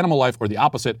respecting animal life or the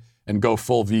opposite and go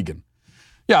full vegan.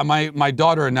 Yeah, my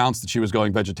daughter announced that she was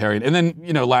going vegetarian. And then,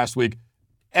 last week,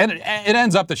 and it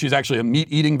ends up that she's actually a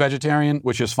meat-eating vegetarian,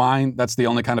 which is fine. That's the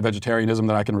only kind of vegetarianism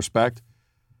that I can respect.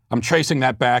 I'm tracing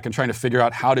that back and trying to figure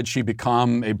out how did she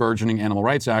become a burgeoning animal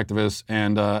rights activist.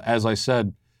 And as I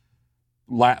said,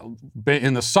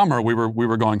 in the summer, we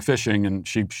were going fishing, and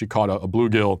she caught a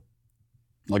bluegill,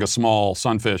 like a small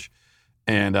sunfish,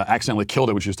 and accidentally killed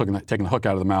it when she was taking the hook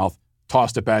out of the mouth,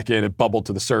 tossed it back in, it bubbled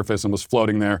to the surface and was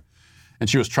floating there. And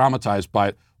she was traumatized by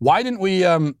it. Why didn't we,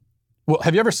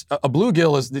 have you ever, a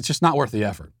bluegill it's just not worth the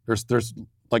effort. There's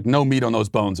like no meat on those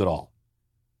bones at all.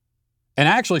 And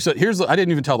actually, so I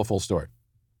didn't even tell the full story.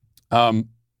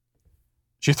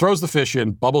 She throws the fish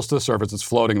in, bubbles to the surface, it's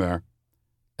floating there.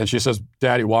 And she says,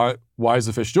 Daddy, why is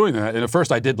the fish doing that? And at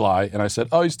first I did lie, and I said,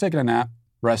 oh, he's taking a nap,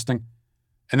 resting.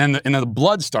 And then the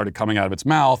blood started coming out of its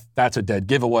mouth. That's a dead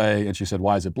giveaway. And she said,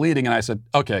 why is it bleeding? And I said,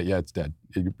 okay, yeah, it's dead.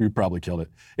 You probably killed it.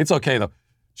 It's okay, though.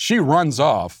 She runs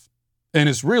off and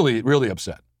is really, really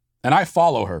upset. And I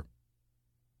follow her.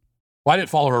 Well, I didn't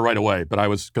follow her right away, but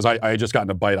because I had just gotten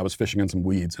a bite. I was fishing in some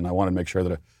weeds, and I wanted to make sure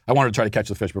that I wanted to try to catch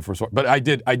the fish before. But I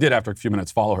did after a few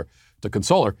minutes follow her to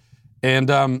console her.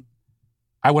 And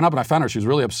I went up and I found her. She was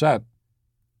really upset.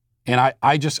 And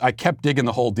I kept digging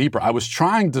the hole deeper. I was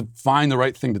trying to find the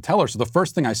right thing to tell her. So the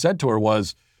first thing I said to her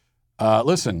was,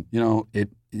 listen,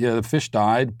 the fish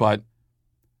died, but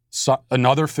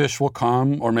another fish will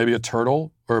come, or maybe a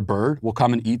turtle or a bird will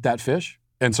come and eat that fish.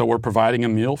 And so we're providing a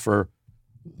meal for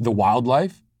the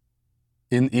wildlife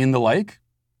in the lake.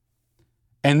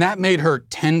 And that made her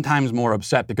 10 times more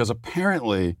upset, because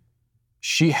apparently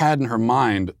she had in her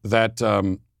mind that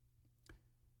the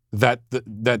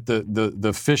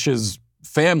fish's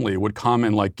family would come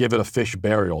and like give it a fish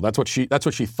burial. That's what she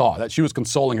thought. That she was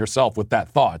consoling herself with that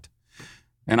thought.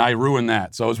 And I ruined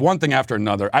that. So it was one thing after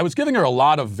another. I was giving her a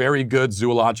lot of very good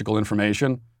zoological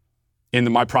information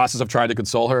in my process of trying to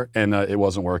console her, and it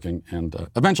wasn't working. And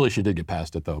eventually she did get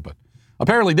past it, though, but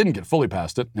apparently didn't get fully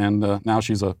past it, and now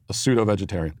she's a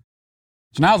pseudo-vegetarian.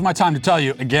 So now's my time to tell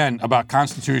you again about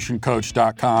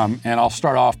constitutioncoach.com, and I'll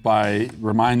start off by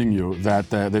reminding you that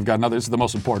they've got this is the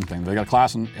most important thing. They've got a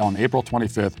class on April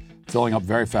 25th, filling up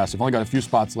very fast. They've only got a few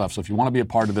spots left, so if you want to be a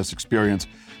part of this experience,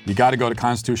 you got to go to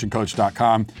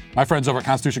constitutioncoach.com. My friends over at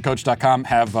constitutioncoach.com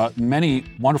have many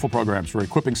wonderful programs for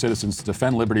equipping citizens to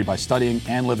defend liberty by studying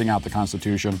and living out the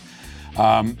Constitution.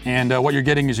 And what you're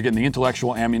getting is you're getting the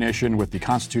intellectual ammunition with the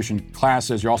Constitution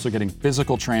classes. You're also getting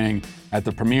physical training at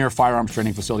the premier firearms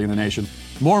training facility in the nation.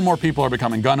 More and more people are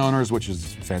becoming gun owners, which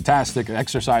is fantastic,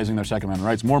 exercising their Second Amendment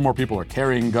rights. More and more people are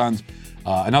carrying guns.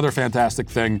 Another fantastic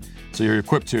thing. So you're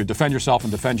equipped to defend yourself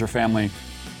and defend your family.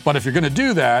 But if you're going to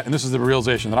do that, and this is the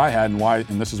realization that I had,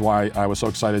 and this is why I was so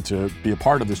excited to be a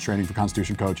part of this training for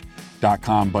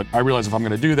constitutioncoach.com. But I realized if I'm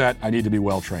going to do that, I need to be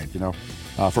well trained.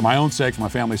 For my own sake, for my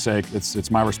family's sake, it's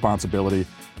my responsibility.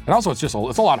 And also, it's a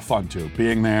lot of fun too.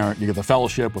 Being there, you get the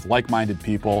fellowship with like-minded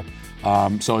people.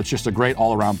 So it's just a great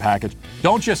all-around package.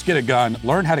 Don't just get a gun.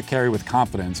 Learn how to carry with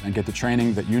confidence and get the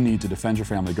training that you need to defend your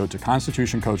family. Go to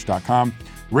constitutioncoach.com.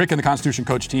 Rick and the Constitution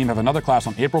Coach team have another class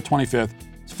on April 25th.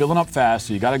 It's filling up fast,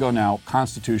 so you got to go now.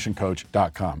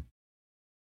 constitutioncoach.com.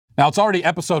 Now, it's already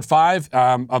episode 5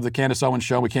 of the Candace Owens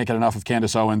Show. We can't get enough of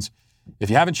Candace Owens. If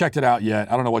you haven't checked it out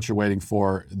yet, I don't know what you're waiting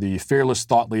for. The fearless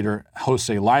thought leader hosts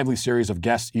a lively series of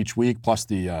guests each week, plus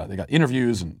they got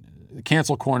interviews and the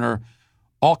Cancel Corner,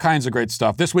 all kinds of great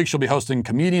stuff. This week, she'll be hosting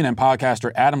comedian and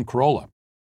podcaster Adam Carolla.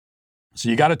 So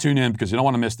you got to tune in because you don't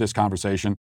want to miss this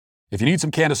conversation. If you need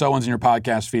some Candace Owens in your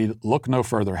podcast feed, look no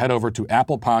further. Head over to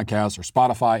Apple Podcasts or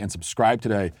Spotify and subscribe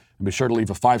today. And be sure to leave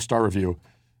a 5-star review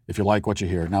if you like what you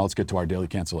hear. Now let's get to our daily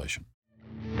cancellation.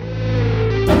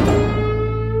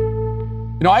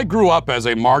 I grew up as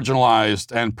a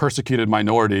marginalized and persecuted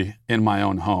minority in my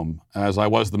own home, as I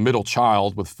was the middle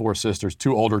child with 4 sisters,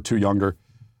 2 older, 2 younger.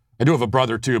 I do have a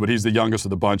brother too, but he's the youngest of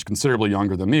the bunch, considerably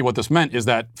younger than me. What this meant is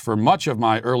that for much of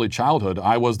my early childhood,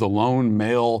 I was the lone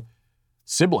male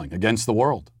sibling against the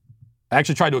world. I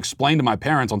actually tried to explain to my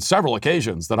parents on several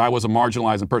occasions that I was a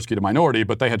marginalized and persecuted minority,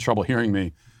 but they had trouble hearing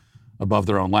me above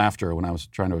their own laughter when I was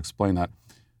trying to explain that.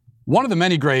 One of the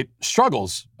many great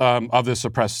struggles of this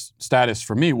suppressed status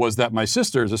for me was that my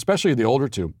sisters, especially the older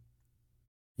 2,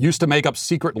 used to make up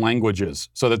secret languages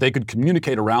so that they could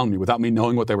communicate around me without me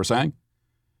knowing what they were saying.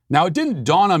 Now, it didn't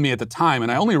dawn on me at the time,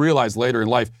 and I only realized later in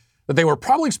life that they were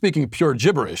probably speaking pure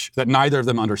gibberish that neither of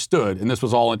them understood, and this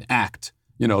was all an act,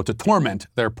 to torment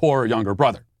their poor younger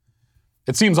brother.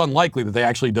 It seems unlikely that they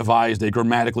actually devised a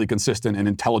grammatically consistent and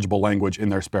intelligible language in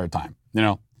their spare time,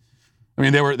 I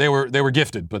mean, they were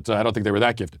gifted, but I don't think they were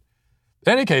that gifted.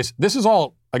 In any case, this is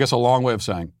all, I guess, a long way of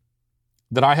saying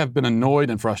that I have been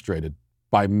annoyed and frustrated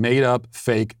by made-up,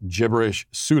 fake, gibberish,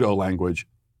 pseudo-language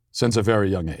since a very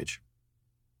young age.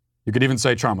 You could even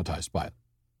say traumatized by it.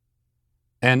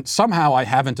 And somehow I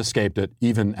haven't escaped it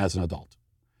even as an adult,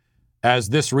 as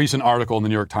this recent article in the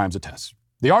New York Times attests.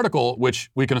 The article,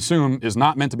 which we can assume is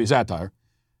not meant to be satire,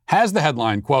 has the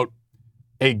headline, quote,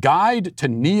 "A Guide to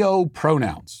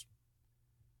Neo-pronouns."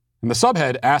 And the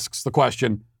subhead asks the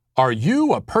question, are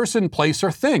you a person, place,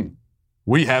 or thing?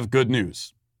 We have good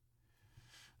news.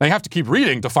 Now you have to keep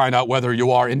reading to find out whether you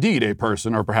are indeed a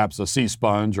person or perhaps a sea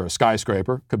sponge or a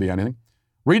skyscraper. Could be anything.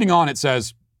 Reading on, it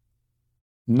says,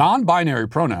 non-binary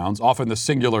pronouns, often the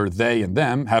singular they and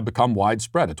them, have become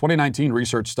widespread. A 2019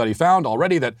 research study found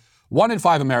already that 1 in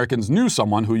 5 Americans knew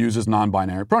someone who uses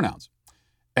non-binary pronouns.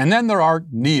 And then there are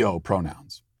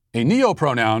neo-pronouns. A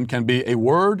neo-pronoun can be a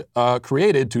word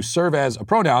created to serve as a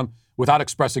pronoun without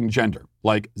expressing gender,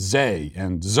 like they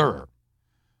and zer.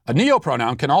 A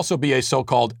neo-pronoun can also be a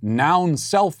so-called noun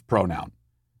self pronoun,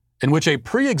 in which a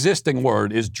pre-existing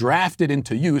word is drafted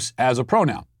into use as a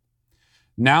pronoun.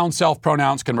 Noun self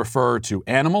pronouns can refer to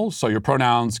animals, so your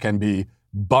pronouns can be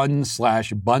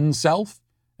bun/bun self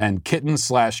and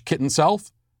kitten/kitten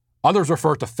self. Others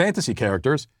refer to fantasy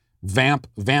characters, vamp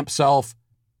self,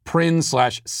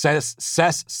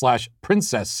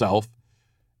 prin/cess/princess self,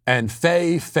 and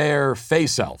fey, fair, fey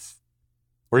self,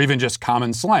 or even just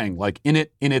common slang like in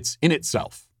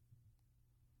itself.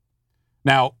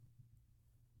 Now,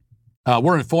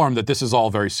 we're informed that this is all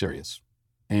very serious.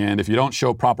 And if you don't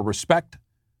show proper respect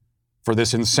for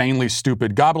this insanely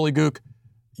stupid gobbledygook,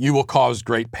 you will cause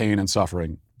great pain and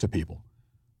suffering to people,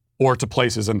 or to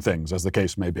places and things, as the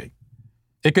case may be.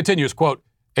 It continues, quote,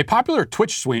 a popular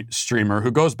Twitch streamer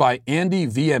who goes by Andy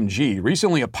VMG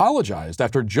recently apologized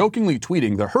after jokingly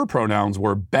tweeting that her pronouns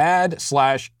were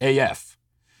bad/AF,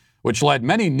 which led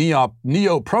many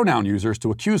neo-pronoun users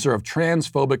to accuse her of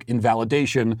transphobic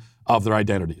invalidation of their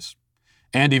identities.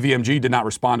 Andy VMG did not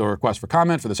respond to a request for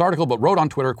comment for this article, but wrote on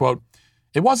Twitter, quote,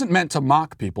 it wasn't meant to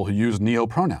mock people who use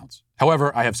neo-pronouns.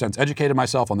 However, I have since educated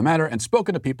myself on the matter and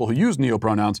spoken to people who use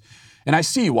neo-pronouns, and I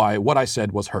see why what I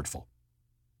said was hurtful.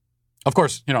 Of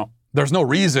course, there's no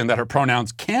reason that her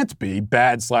pronouns can't be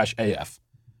bad/AF.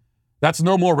 That's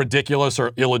no more ridiculous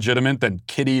or illegitimate than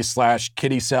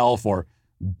kitty/kitty self or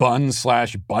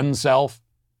bun/bun self.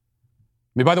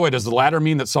 I mean, by the way, does the latter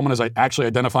mean that someone is actually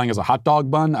identifying as a hot dog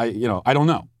bun? I don't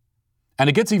know. And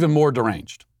it gets even more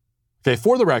deranged. Okay,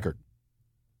 for the record,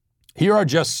 here are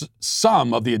just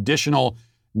some of the additional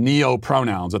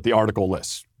neo-pronouns that the article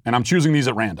lists. And I'm choosing these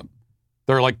at random.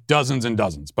 There are like dozens and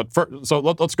dozens. So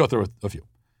let's go through a few.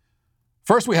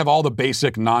 First, we have all the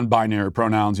basic non-binary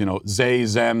pronouns, they,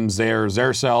 them, their,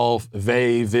 theirself,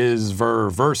 they, viz, ver,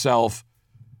 verself.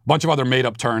 A bunch of other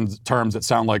made-up terms that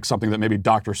sound like something that maybe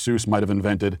Dr. Seuss might have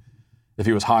invented if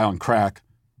he was high on crack.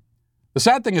 The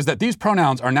sad thing is that these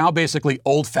pronouns are now basically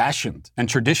old-fashioned and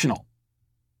traditional.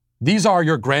 These are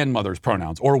your grandmother's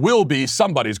pronouns, or will be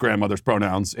somebody's grandmother's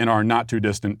pronouns in our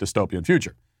not-too-distant dystopian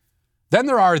future. Then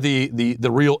there are the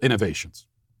real innovations.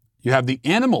 You have the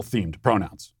animal-themed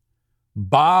pronouns.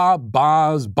 Ba,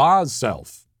 baz, baz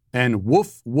self, and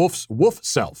woof, woof's, woof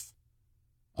self,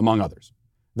 among others.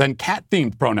 Then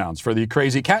cat-themed pronouns for the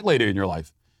crazy cat lady in your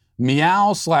life.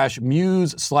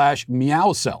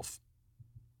 Meow/muse/meow self.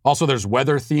 Also, there's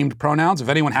weather-themed pronouns. If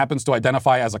anyone happens to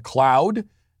identify as a cloud,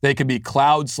 they could be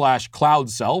cloud/cloud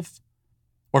self.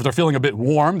 Or if they're feeling a bit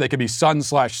warm, they could be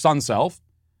sun/sun self.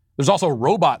 There's also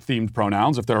robot-themed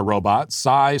pronouns if they're a robot.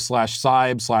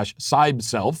 Sigh/sibe/sibe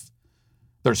self.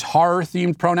 There's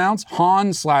horror-themed pronouns.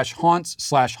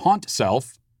 Haun/haunts/haunt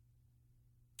self.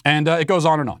 And it goes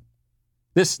on and on.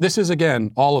 This is,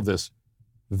 again, all of this,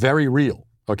 very real,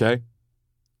 okay?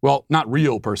 Well, not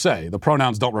real per se. The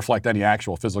pronouns don't reflect any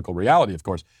actual physical reality, of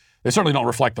course. They certainly don't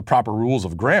reflect the proper rules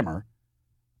of grammar.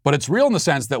 But it's real in the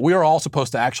sense that we are all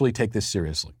supposed to actually take this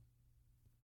seriously.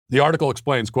 The article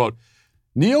explains, quote,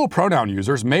 neo-pronoun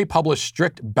users may publish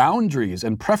strict boundaries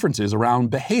and preferences around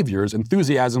behaviors,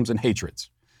 enthusiasms, and hatreds.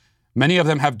 Many of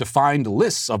them have defined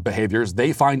lists of behaviors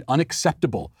they find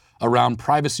unacceptable around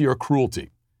privacy or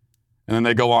cruelty. And then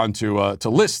they go on to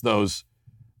list those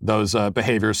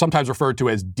behaviors, sometimes referred to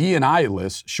as D&I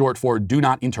lists, short for do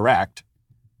not interact,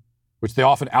 which they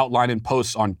often outline in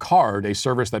posts on Card, a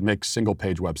service that makes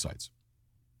single-page websites.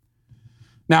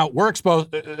 Now, we're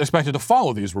expected to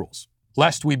follow these rules,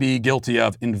 lest we be guilty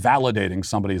of invalidating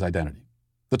somebody's identity.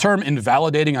 The term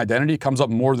invalidating identity comes up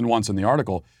more than once in the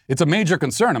article. It's a major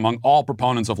concern among all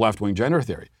proponents of left-wing gender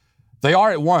theory. They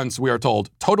are at once, we are told,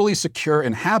 totally secure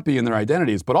and happy in their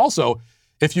identities, but also,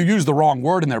 if you use the wrong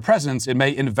word in their presence, it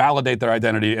may invalidate their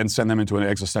identity and send them into an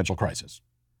existential crisis.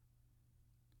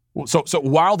 So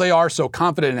while they are so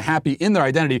confident and happy in their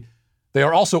identity, they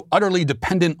are also utterly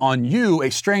dependent on you,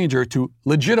 a stranger, to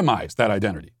legitimize that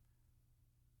identity.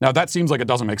 Now, that seems like it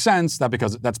doesn't make sense.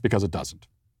 That's because it doesn't.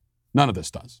 None of this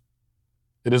does.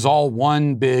 It is all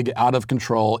one big,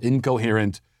 out-of-control,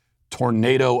 incoherent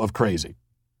tornado of crazy.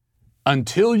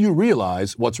 Until you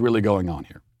realize what's really going on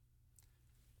here.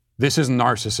 This is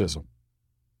narcissism.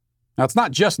 Now, it's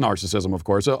not just narcissism, of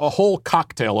course. A whole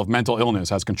cocktail of mental illness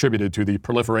has contributed to the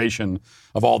proliferation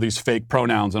of all these fake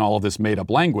pronouns and all of this made-up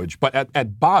language. But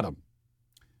at bottom,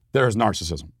 there is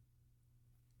narcissism.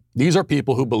 These are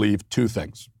people who believe two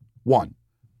things. One,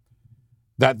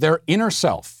 that their inner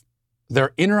self,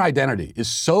 their inner identity is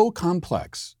so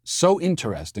complex, so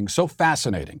interesting, so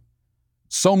fascinating,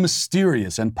 so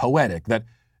mysterious and poetic that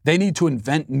they need to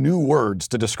invent new words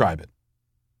to describe it.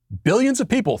 Billions of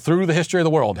people through the history of the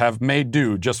world have made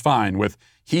do just fine with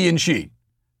he and she.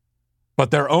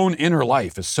 But their own inner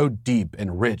life is so deep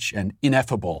and rich and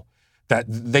ineffable that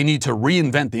they need to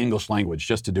reinvent the English language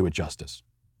just to do it justice.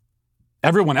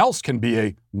 Everyone else can be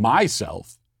a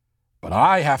myself, but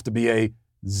I have to be a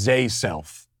they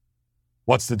self.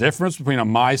 What's the difference between a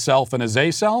myself and a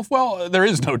they self? Well, there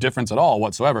is no difference at all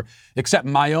whatsoever, except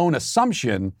my own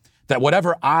assumption that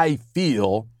whatever I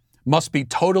feel, must be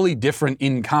totally different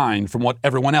in kind from what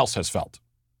everyone else has felt.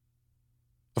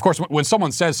 Of course, when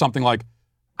someone says something like,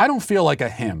 I don't feel like a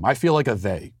him, I feel like a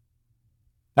they,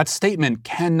 that statement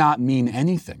cannot mean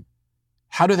anything.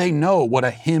 How do they know what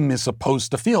a him is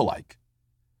supposed to feel like?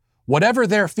 Whatever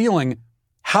they're feeling,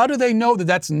 how do they know that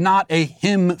that's not a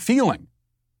him feeling?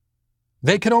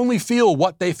 They can only feel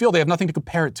what they feel. They have nothing to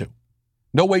compare it to.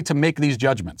 No way to make these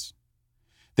judgments.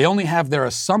 They only have their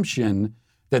assumption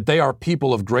that they are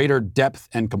people of greater depth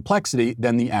and complexity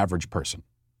than the average person.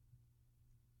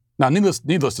 Now, needless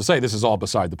to say, this is all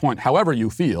beside the point. However you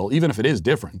feel, even if it is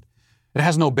different, it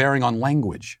has no bearing on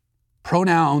language.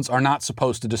 Pronouns are not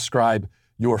supposed to describe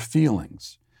your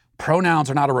feelings. Pronouns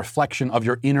are not a reflection of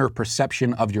your inner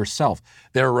perception of yourself.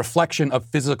 They're a reflection of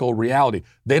physical reality.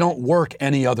 They don't work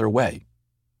any other way.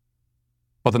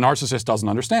 But the narcissist doesn't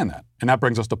understand that. And that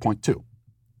brings us to point 2.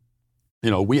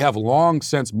 We have long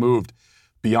since moved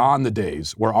beyond the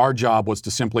days where our job was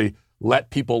to simply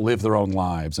let people live their own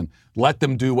lives and let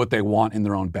them do what they want in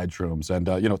their own bedrooms and,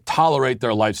 tolerate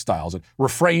their lifestyles and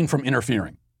refrain from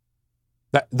interfering.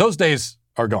 Those days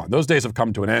are gone. Those days have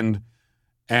come to an end,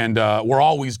 and we're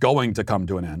always going to come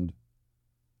to an end,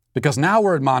 because now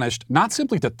we're admonished not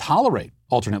simply to tolerate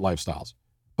alternate lifestyles,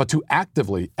 but to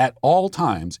actively, at all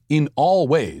times, in all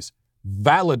ways,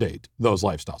 validate those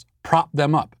lifestyles, prop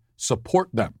them up, support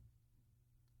them.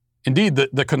 Indeed,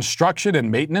 the construction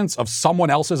and maintenance of someone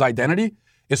else's identity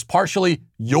is partially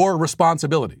your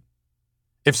responsibility.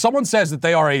 If someone says that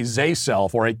they are a they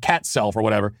self or a cat self or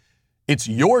whatever, it's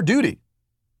your duty,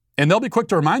 and they'll be quick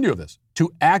to remind you of this,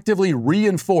 to actively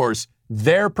reinforce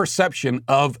their perception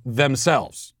of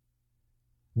themselves.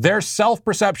 Their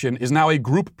self-perception is now a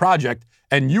group project,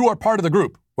 and you are part of the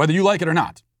group, whether you like it or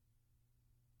not.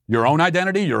 Your own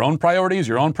identity, your own priorities,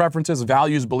 your own preferences,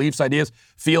 values, beliefs, ideas,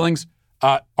 feelings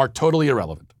are totally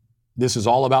irrelevant. This is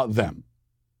all about them,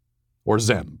 or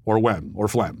them, or wem, or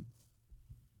phlegm.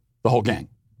 The whole gang.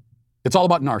 It's all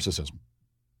about narcissism.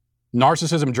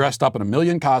 Narcissism dressed up in a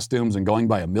million costumes and going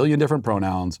by a million different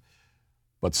pronouns,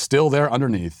 but still there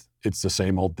underneath, it's the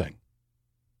same old thing.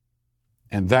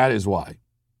 And that is why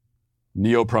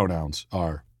neo-pronouns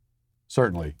are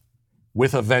certainly,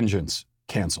 with a vengeance,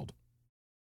 canceled.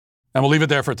 And we'll leave it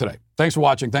there for today. Thanks for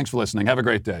watching. Thanks for listening. Have a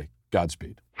great day.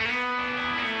 Godspeed.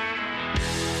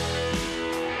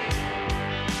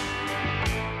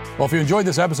 Well, if you enjoyed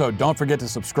this episode, don't forget to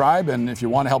subscribe. And if you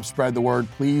want to help spread the word,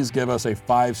 please give us a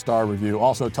 5-star review.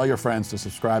 Also, tell your friends to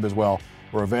subscribe as well.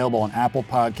 We're available on Apple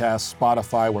Podcasts,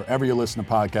 Spotify, wherever you listen to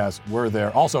podcasts, we're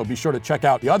there. Also, be sure to check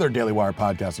out the other Daily Wire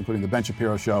podcasts, including The Ben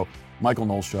Shapiro Show, Michael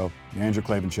Knowles Show, The Andrew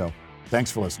Klavan Show.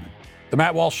 Thanks for listening. The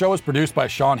Matt Walsh Show is produced by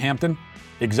Sean Hampton,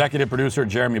 executive producer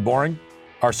Jeremy Boring.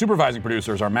 Our supervising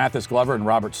producers are Mathis Glover and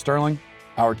Robert Sterling.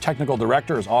 Our technical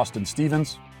director is Austin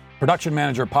Stevens. Production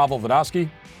manager Pavel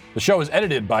Vodosky. The show is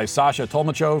edited by Sasha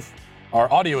Tolmachov. Our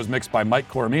audio is mixed by Mike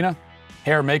Coromina.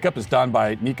 Hair makeup is done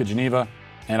by Nika Geneva.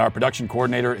 And our production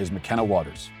coordinator is McKenna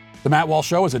Waters. The Matt Walsh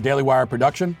Show is a Daily Wire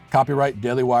production. Copyright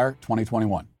Daily Wire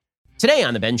 2021. Today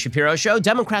on The Ben Shapiro Show,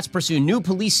 Democrats pursue new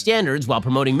police standards while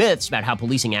promoting myths about how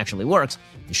policing actually works.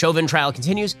 The Chauvin trial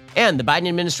continues, and the Biden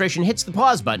administration hits the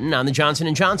pause button on the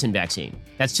Johnson & Johnson vaccine.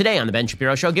 That's today on The Ben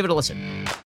Shapiro Show. Give it a listen.